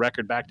got their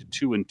record back to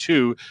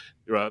 2-2.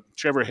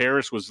 Trevor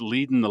Harris was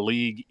leading the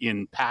league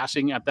in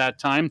passing at that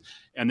time,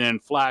 and then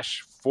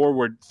flash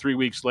forward 3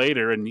 weeks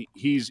later, and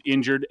he's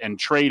injured and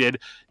traded,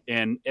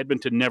 and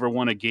Edmonton never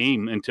won a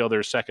game until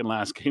their second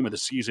last game of the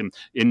season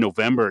in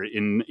November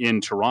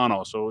in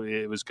Toronto. So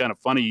it was kind of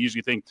funny. You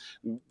usually think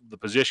the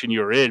position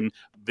you're in,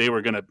 they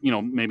were going to,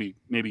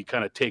 maybe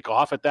kind of take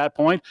off at that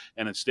point,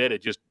 and instead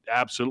it just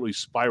absolutely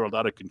spiraled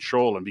out of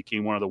control and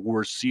became one of the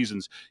worst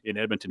seasons in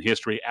Edmonton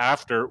history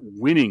after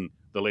winning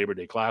the Labor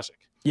Day Classic.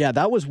 Yeah,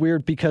 that was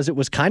weird because it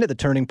was kind of the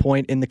turning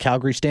point in the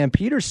Calgary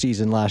Stampeder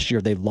season last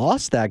year. They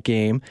lost that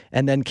game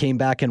and then came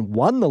back and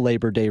won the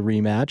Labor Day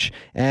rematch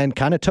and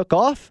kind of took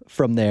off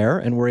from there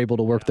and were able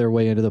to work their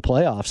way into the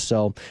playoffs.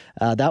 So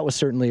that was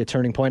certainly a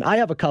turning point. I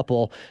have a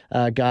couple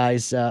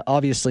guys.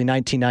 Obviously,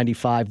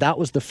 1995, that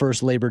was the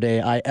first Labor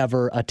Day I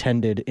ever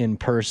attended in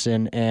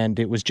person, and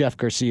it was Jeff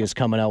Garcia's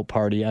coming out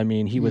party. I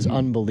mean, he was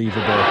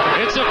unbelievable.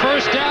 It's a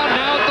first down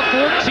now at the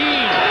 14.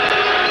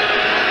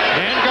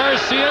 And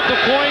Garcia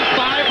deploying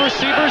 5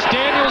 receivers.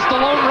 Daniels, the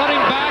lone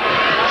running back.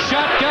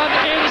 Shotgun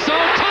end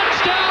zone.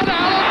 Touchdown,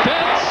 Alan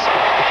Pitts.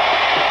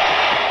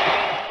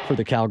 For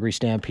the Calgary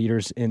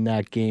Stampeders in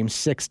that game,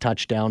 6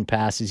 touchdown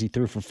passes. He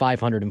threw for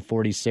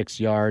 546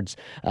 yards.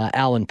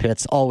 Alan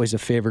Pitts, always a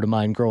favorite of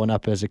mine growing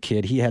up as a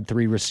kid. He had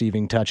 3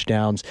 receiving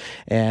touchdowns,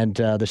 and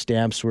the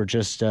Stamps were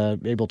just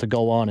able to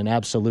go on and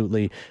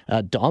absolutely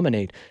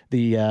dominate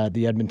the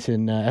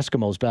Edmonton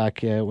Eskimos back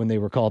when they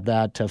were called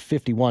that,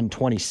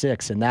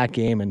 51-26 in that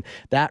game, and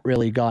that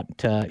really got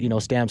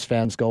Stamps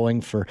fans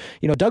going. For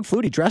Doug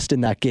Flutie dressed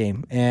in that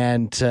game,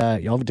 and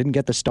didn't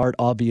get the start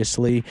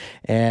obviously,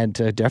 and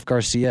Jeff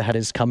Garcia had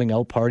his coming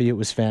out party. It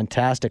was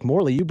fantastic.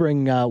 Morley, you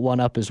bring one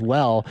up as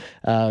well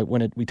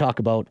when we talk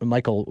about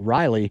Michael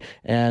Riley,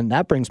 and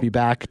that brings me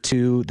back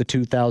to the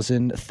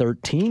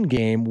 2013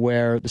 game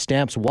where the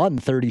Stamps won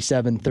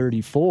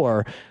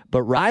 37-34,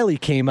 but Riley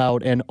came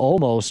out and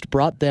almost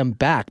brought them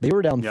back. They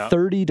were down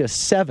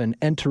 30-7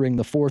 entering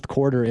the fourth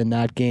quarter in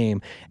that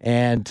game,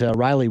 and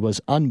Riley was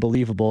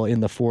unbelievable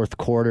in the fourth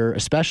quarter,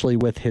 especially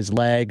with his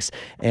legs,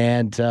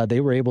 and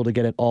they were able to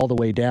get it all the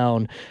way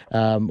down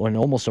and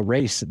almost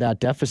erase that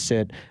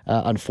deficit.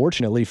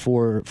 Unfortunately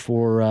for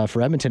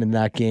Edmonton in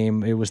that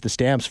game, it was the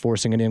Stamps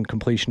forcing an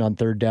incompletion on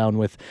third down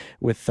with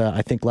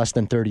I think less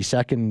than 30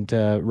 seconds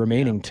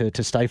remaining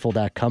to stifle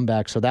that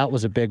comeback. So that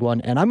was a big one.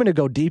 And I'm going to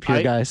go deep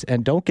here, guys,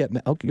 and don't get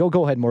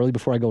go ahead, Morley,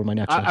 before I go to my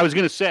next one. I was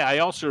going to say, I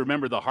also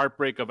remember the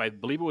heartbreak of, I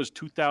believe it was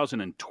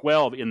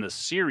 2012 in the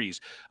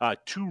series,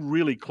 2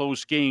 really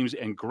close games,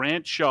 and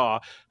Grant Shaw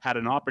had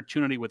an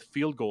opportunity with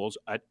field goals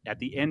at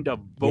the end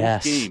of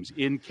both games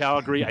in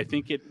Calgary. I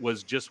think it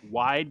was just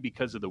wide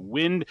because of the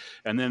wind,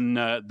 and then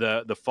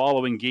the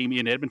following game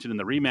in Edmonton in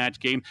the rematch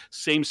game,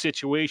 same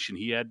situation.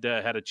 He had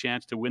a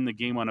chance to win the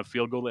game on a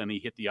field goal, and he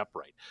hit the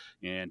upright.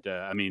 And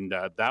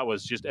that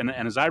was just, and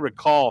as I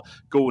recall,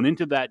 going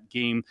into that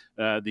game,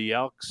 the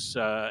Elks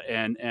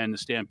and the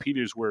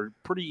Stampeders were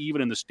pretty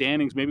even in the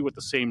standings, maybe with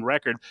the same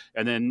record.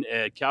 And then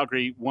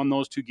Calgary won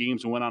those 2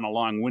 games and went on a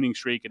long winning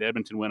streak, and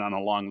Edmonton went on a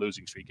long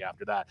losing streak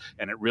after that.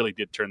 And it really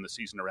did turn the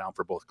season around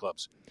for both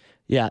clubs.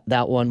 Yeah,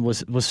 that one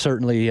was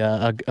certainly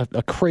a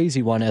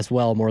crazy one as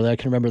well, Morley. I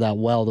can remember that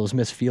well, those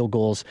missed field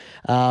goals.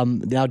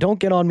 Now, don't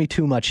get on me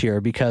too much here,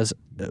 because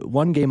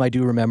one game I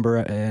do remember,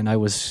 and I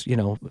was,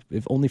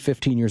 only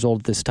 15 years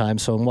old at this time,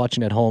 so I'm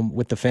watching at home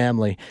with the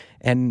family,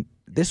 and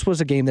this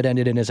was a game that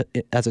ended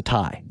as a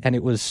tie, and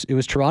it was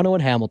Toronto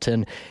and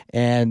Hamilton,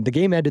 and the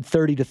game ended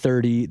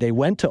 30-30. They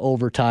went to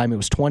overtime. It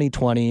was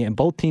 20-20, and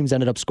both teams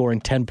ended up scoring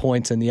 10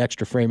 points in the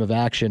extra frame of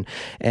action.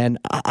 And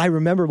I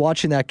remember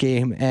watching that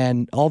game,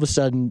 and all of a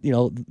sudden,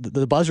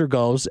 the buzzer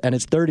goes, and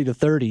it's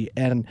 30-30,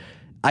 and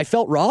I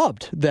felt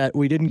robbed that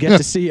we didn't get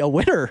to see a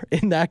winner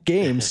in that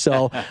game.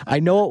 So I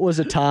know it was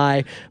a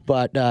tie,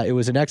 but it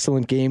was an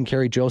excellent game.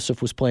 Kerry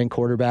Joseph was playing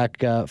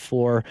quarterback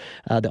for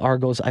the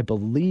Argos, I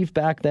believe,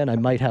 back then. I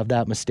might have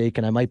that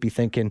mistaken. I might be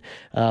thinking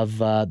of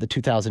the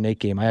 2008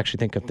 game. I actually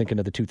think I'm thinking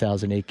of the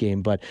 2008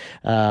 game. But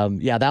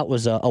that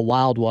was a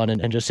wild one,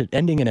 and just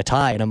ending in a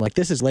tie. And I'm like,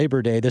 this is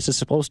Labor Day. This is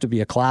supposed to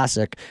be a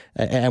classic,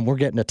 and we're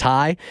getting a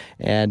tie.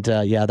 And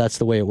that's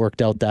the way it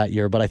worked out that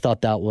year. But I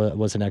thought that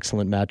was an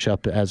excellent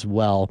matchup as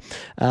well.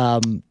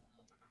 Guys,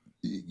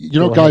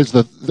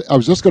 I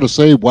was just going to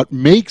say what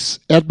makes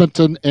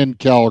Edmonton and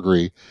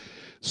Calgary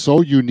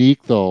so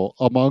unique, though,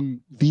 among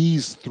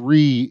these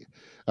three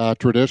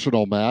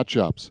traditional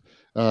matchups.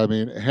 I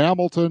mean,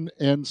 Hamilton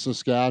and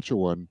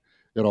Saskatchewan,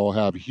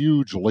 have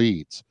huge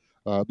leads.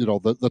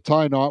 The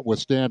tie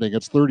notwithstanding,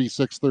 it's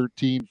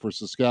 36-13 for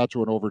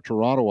Saskatchewan over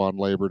Toronto on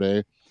Labor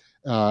Day.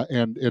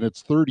 And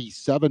it's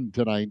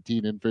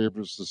 37-19 in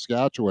favor of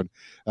Saskatchewan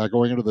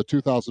going into the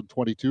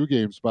 2022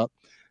 games. But,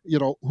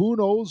 who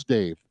knows,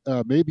 Dave?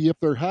 Maybe if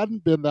there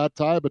hadn't been that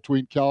tie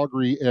between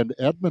Calgary and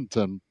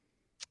Edmonton,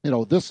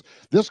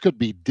 this could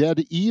be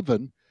dead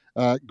even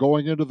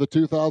going into the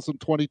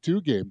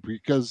 2022 game,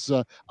 because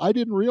I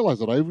didn't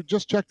realize it. I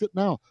just checked it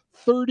now.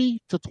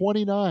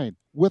 30-29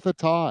 with a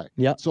tie.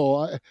 Yeah.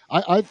 So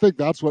I think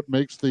that's what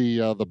makes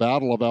the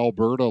Battle of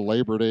Alberta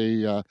Labor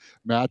Day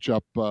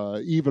matchup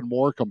even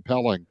more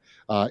compelling,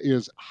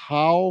 is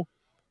how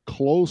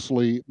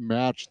closely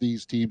matched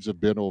these teams have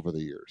been over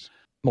the years.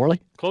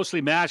 Morley?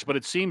 Closely matched, but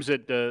it seems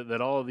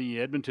that all of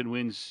the Edmonton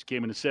wins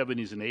came in the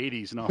 70s and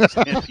 80s, and all the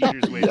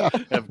Stampeders wins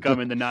have come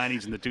in the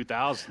 90s and the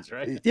 2000s,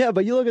 right? Yeah,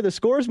 but you look at the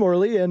scores,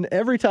 Morley, and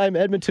every time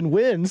Edmonton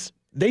wins,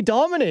 they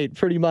dominate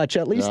pretty much,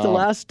 at least the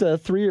last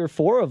 3 or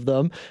 4 of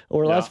them,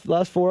 or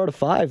last 4 out of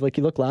 5. Like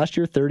you look last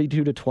year,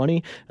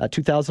 32-20,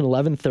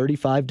 2011,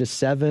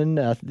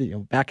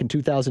 35-7, back in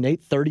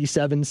 2008,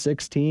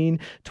 37-16,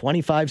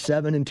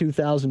 25-7 in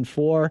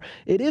 2004.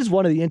 It is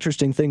one of the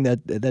interesting things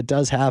that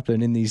does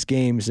happen in these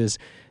games is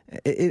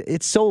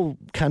it's so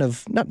kind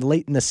of not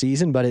late in the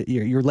season, but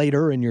you're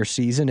later in your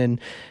season, and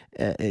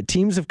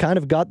teams have kind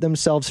of got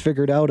themselves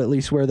figured out, at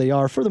least where they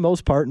are for the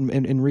most part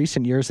in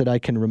recent years that I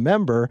can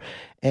remember.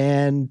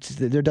 And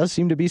there does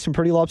seem to be some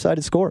pretty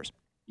lopsided scores.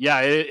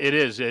 Yeah, it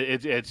is.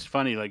 It's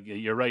funny. Like,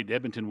 you're right.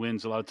 Edmonton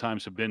wins a lot of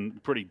times have been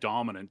pretty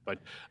dominant, but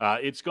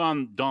it's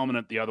gone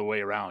dominant the other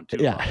way around too.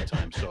 A lot of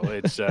times. So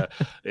it's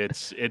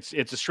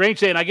a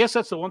strange day, and I guess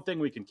that's the one thing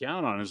we can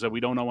count on is that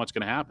we don't know what's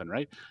going to happen,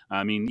 right?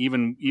 I mean,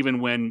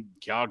 even when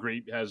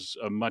Calgary has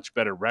a much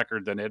better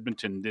record than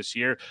Edmonton this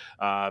year,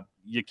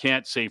 you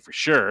can't say for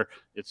sure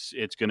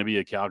it's going to be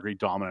a Calgary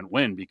dominant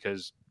win,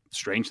 because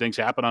strange things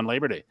happen on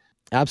Labor Day.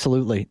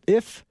 Absolutely.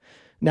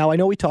 Now, I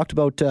know we talked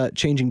about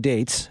changing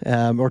dates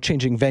or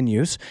changing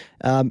venues.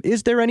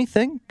 Is there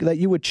anything that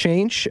you would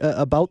change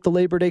about the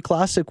Labor Day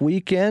Classic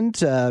weekend?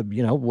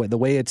 The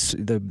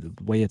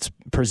way it's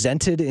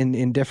presented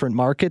in different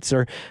markets,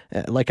 or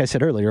like I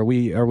said earlier,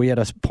 are we at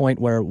a point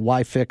where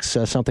why fix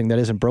something that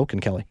isn't broken,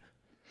 Kelly?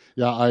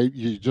 Yeah,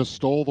 you just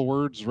stole the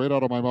words right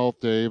out of my mouth,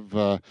 Dave.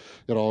 I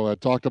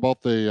talked about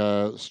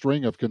the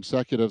string of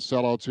consecutive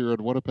sellouts here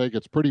in Winnipeg.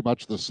 It's pretty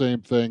much the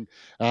same thing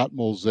at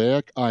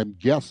Mosaic. I'm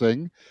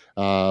guessing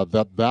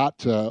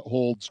that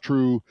holds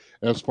true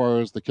as far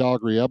as the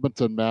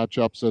Calgary-Edmonton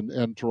matchups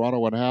and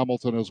Toronto and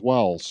Hamilton as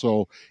well.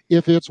 So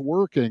if it's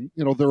working,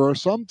 there are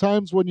some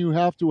times when you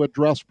have to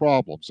address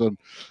problems, and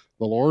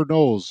the Lord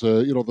knows,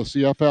 the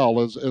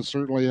CFL has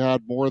certainly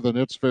had more than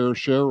its fair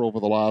share over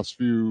the last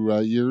few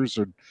years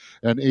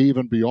and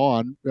even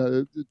beyond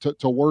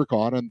to work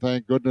on. And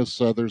thank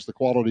goodness there's the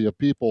quality of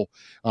people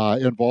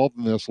involved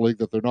in this league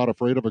that they're not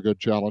afraid of a good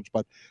challenge.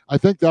 But I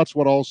think that's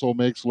what also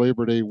makes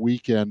Labor Day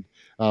weekend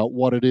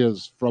what it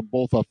is, from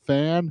both a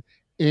fan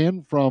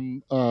and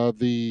from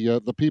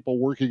the people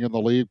working in the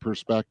league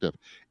perspective.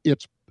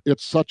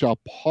 It's such a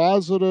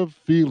positive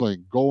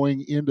feeling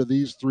going into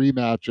these three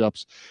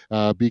matchups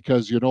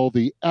because,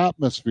 the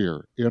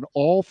atmosphere in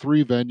all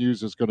three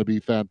venues is going to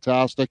be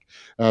fantastic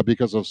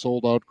because of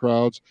sold-out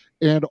crowds.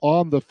 And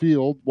on the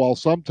field, while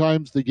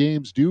sometimes the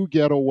games do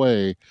get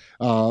away,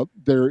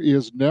 there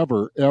is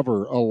never,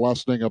 ever a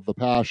lessening of the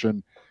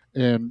passion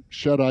and,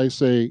 should I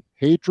say,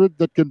 hatred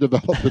that can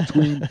develop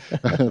between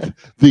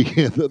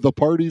the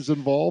parties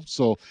involved.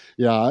 So,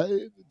 yeah,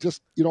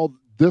 just,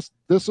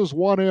 This is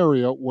one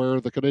area where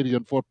the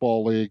Canadian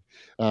Football League,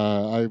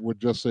 I would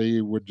just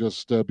say, would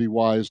just be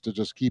wise to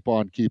just keep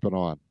on keeping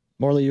on.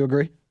 Morley, you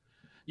agree?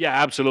 Yeah,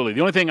 absolutely.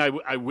 The only thing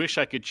I wish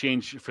I could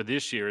change for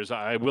this year is,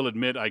 I will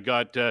admit, I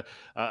got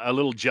a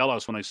little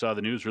jealous when I saw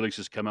the news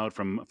releases come out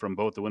from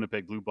both the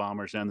Winnipeg Blue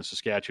Bombers and the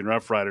Saskatchewan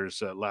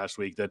Roughriders last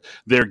week that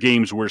their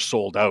games were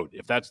sold out.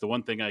 If that's the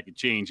one thing I could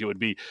change, it would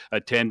be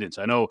attendance.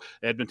 I know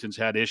Edmonton's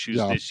had issues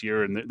this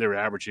year, and they're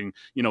averaging,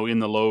 in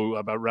the low,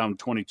 about around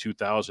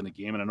 22,000 a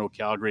game. And I know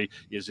Calgary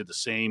is at the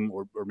same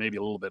or maybe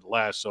a little bit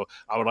less. So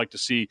I would like to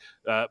see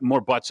more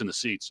butts in the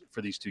seats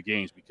for these two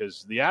games,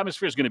 because the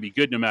atmosphere is going to be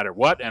good no matter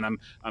what. And I'm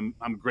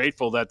I'm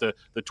grateful that the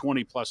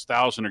 20+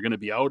 thousand are going to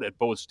be out at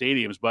both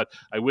stadiums, but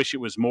I wish it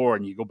was more.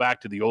 And you go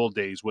back to the old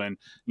days when,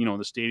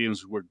 the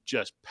stadiums were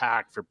just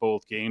packed for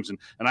both games. And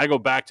I go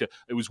back to,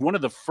 it was one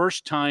of the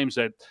first times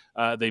that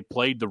they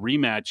played the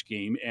rematch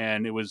game.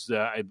 And it was,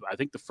 I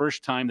think, the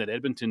first time that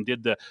Edmonton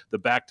did the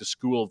back to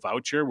school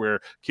voucher, where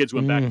kids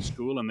went back to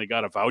school and they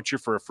got a voucher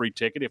for a free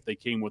ticket if they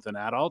came with an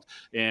adult.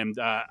 And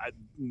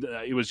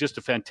it was just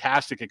a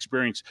fantastic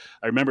experience.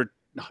 I remember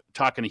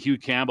talking to Hugh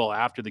Campbell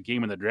after the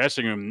game in the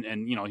dressing room,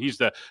 and he's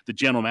the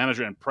general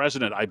manager and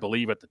president, I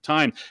believe, at the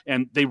time,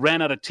 and they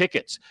ran out of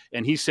tickets,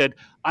 and he said,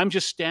 I'm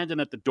just standing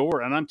at the door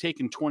and I'm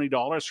taking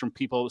 $20 from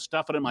people,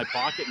 stuff it in my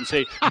pocket and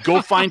say,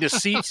 go find a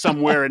seat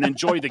somewhere and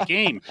enjoy the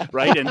game,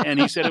 right? And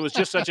he said it was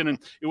just such an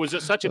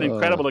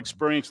incredible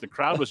experience. The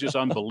crowd was just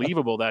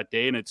unbelievable that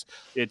day, and it's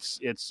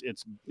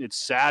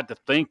sad to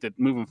think that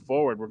moving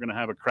forward we're going to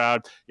have a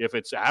crowd, if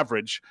it's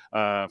average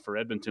for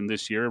Edmonton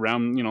this year,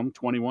 around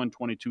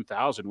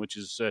 22,000, which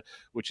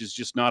is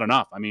just not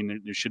enough. I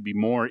mean, there should be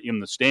more in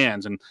the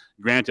stands. And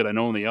granted, I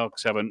know the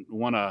Elks haven't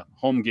won a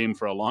home game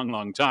for a long,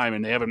 long time,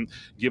 and they haven't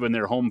given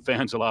their home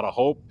fans a lot of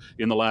hope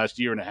in the last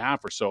year and a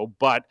half or so.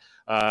 But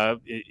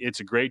it's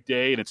a great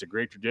day and it's a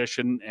great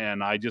tradition,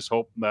 and I just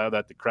hope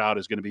that the crowd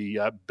is going to be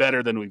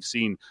better than we've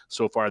seen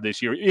so far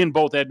this year in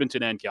both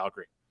Edmonton and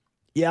Calgary.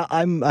 Yeah,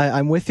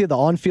 I'm with you. The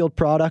on-field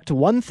product.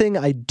 One thing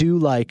I do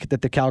like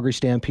that the Calgary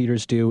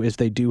Stampeders do is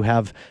they do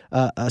have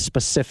a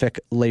specific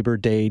Labor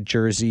Day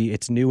jersey.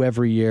 It's new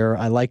every year.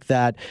 I like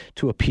that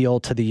to appeal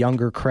to the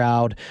younger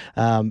crowd.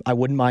 I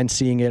wouldn't mind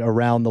seeing it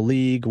around the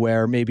league,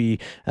 where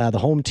maybe the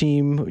home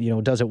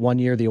team, does it one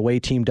year, the away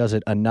team does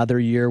it another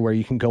year, where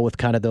you can go with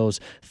kind of those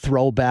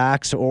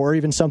throwbacks, or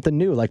even something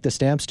new like the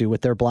Stamps do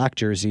with their black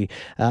jersey.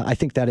 I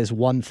think that is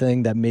one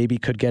thing that maybe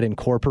could get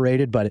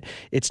incorporated, but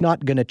it's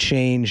not going to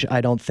change,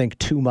 I don't think,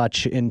 too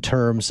much in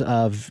terms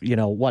of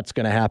what's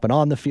going to happen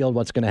on the field,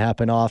 what's going to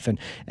happen off,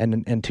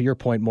 and to your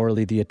point,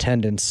 Morley, the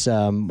attendance.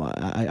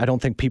 I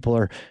don't think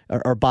people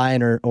are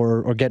buying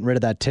or getting rid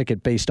of that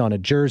ticket based on a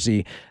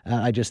jersey.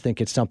 I just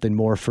think it's something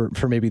more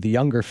for maybe the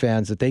younger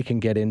fans that they can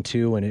get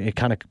into, and it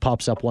kind of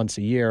pops up once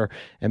a year,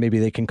 and maybe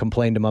they can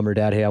complain to mom or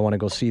dad, hey, I want to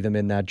go see them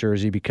in that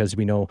jersey, because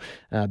we know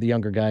the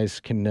younger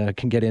guys can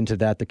get into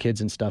that, the kids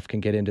and stuff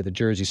can get into the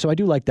jersey. So I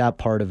do like that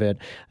part of it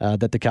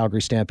that the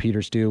Calgary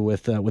Stampeders do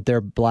with their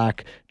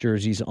black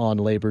jerseys on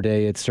Labor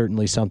Day. It's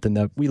certainly something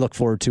that we look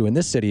forward to in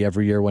this city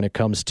every year when it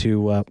comes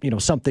to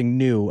something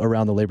new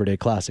around the Labor Day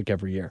Classic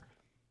every year.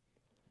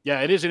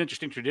 Yeah, it is an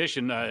interesting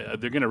tradition. They're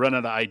going to run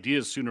out of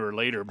ideas sooner or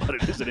later, but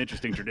it is an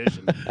interesting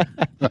tradition.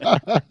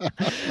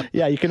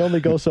 Yeah, you can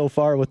only go so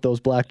far with those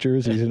black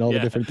jerseys and all the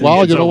different things.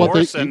 Well, it's a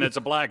horse and it's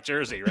a black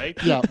jersey, right?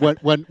 Yeah,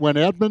 when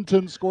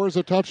Edmonton scores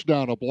a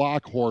touchdown, a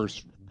black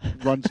horse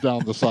runs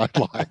down the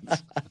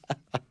sidelines.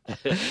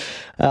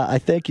 I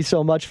thank you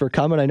so much for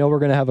coming. I know we're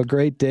going to have a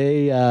great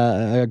day,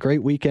 a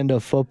great weekend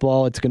of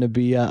football. It's going to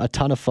be a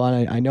ton of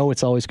fun. I know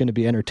it's always going to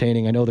be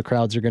entertaining. I know the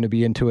crowds are going to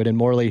be into it. And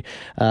Morley,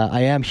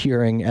 I am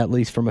hearing, at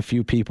least from a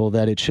few people,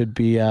 that it should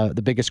be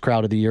the biggest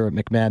crowd of the year at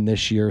McMahon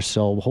this year.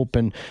 So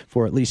hoping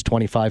for at least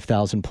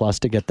 25,000 plus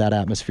to get that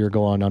atmosphere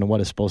going on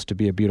what is supposed to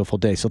be a beautiful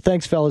day. So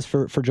thanks, fellas,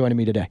 for joining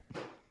me today.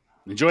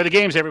 Enjoy the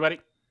games, everybody.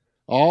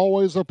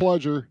 Always a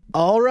pleasure.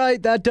 All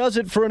right, that does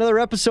it for another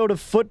episode of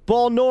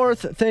Football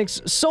North.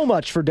 Thanks so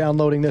much for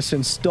downloading this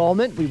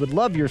installment. We would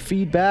love your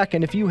feedback,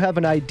 and if you have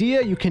an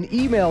idea, you can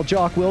email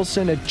Jock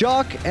Wilson at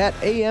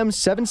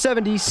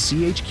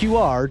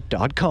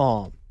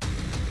jock@am770chqr.com.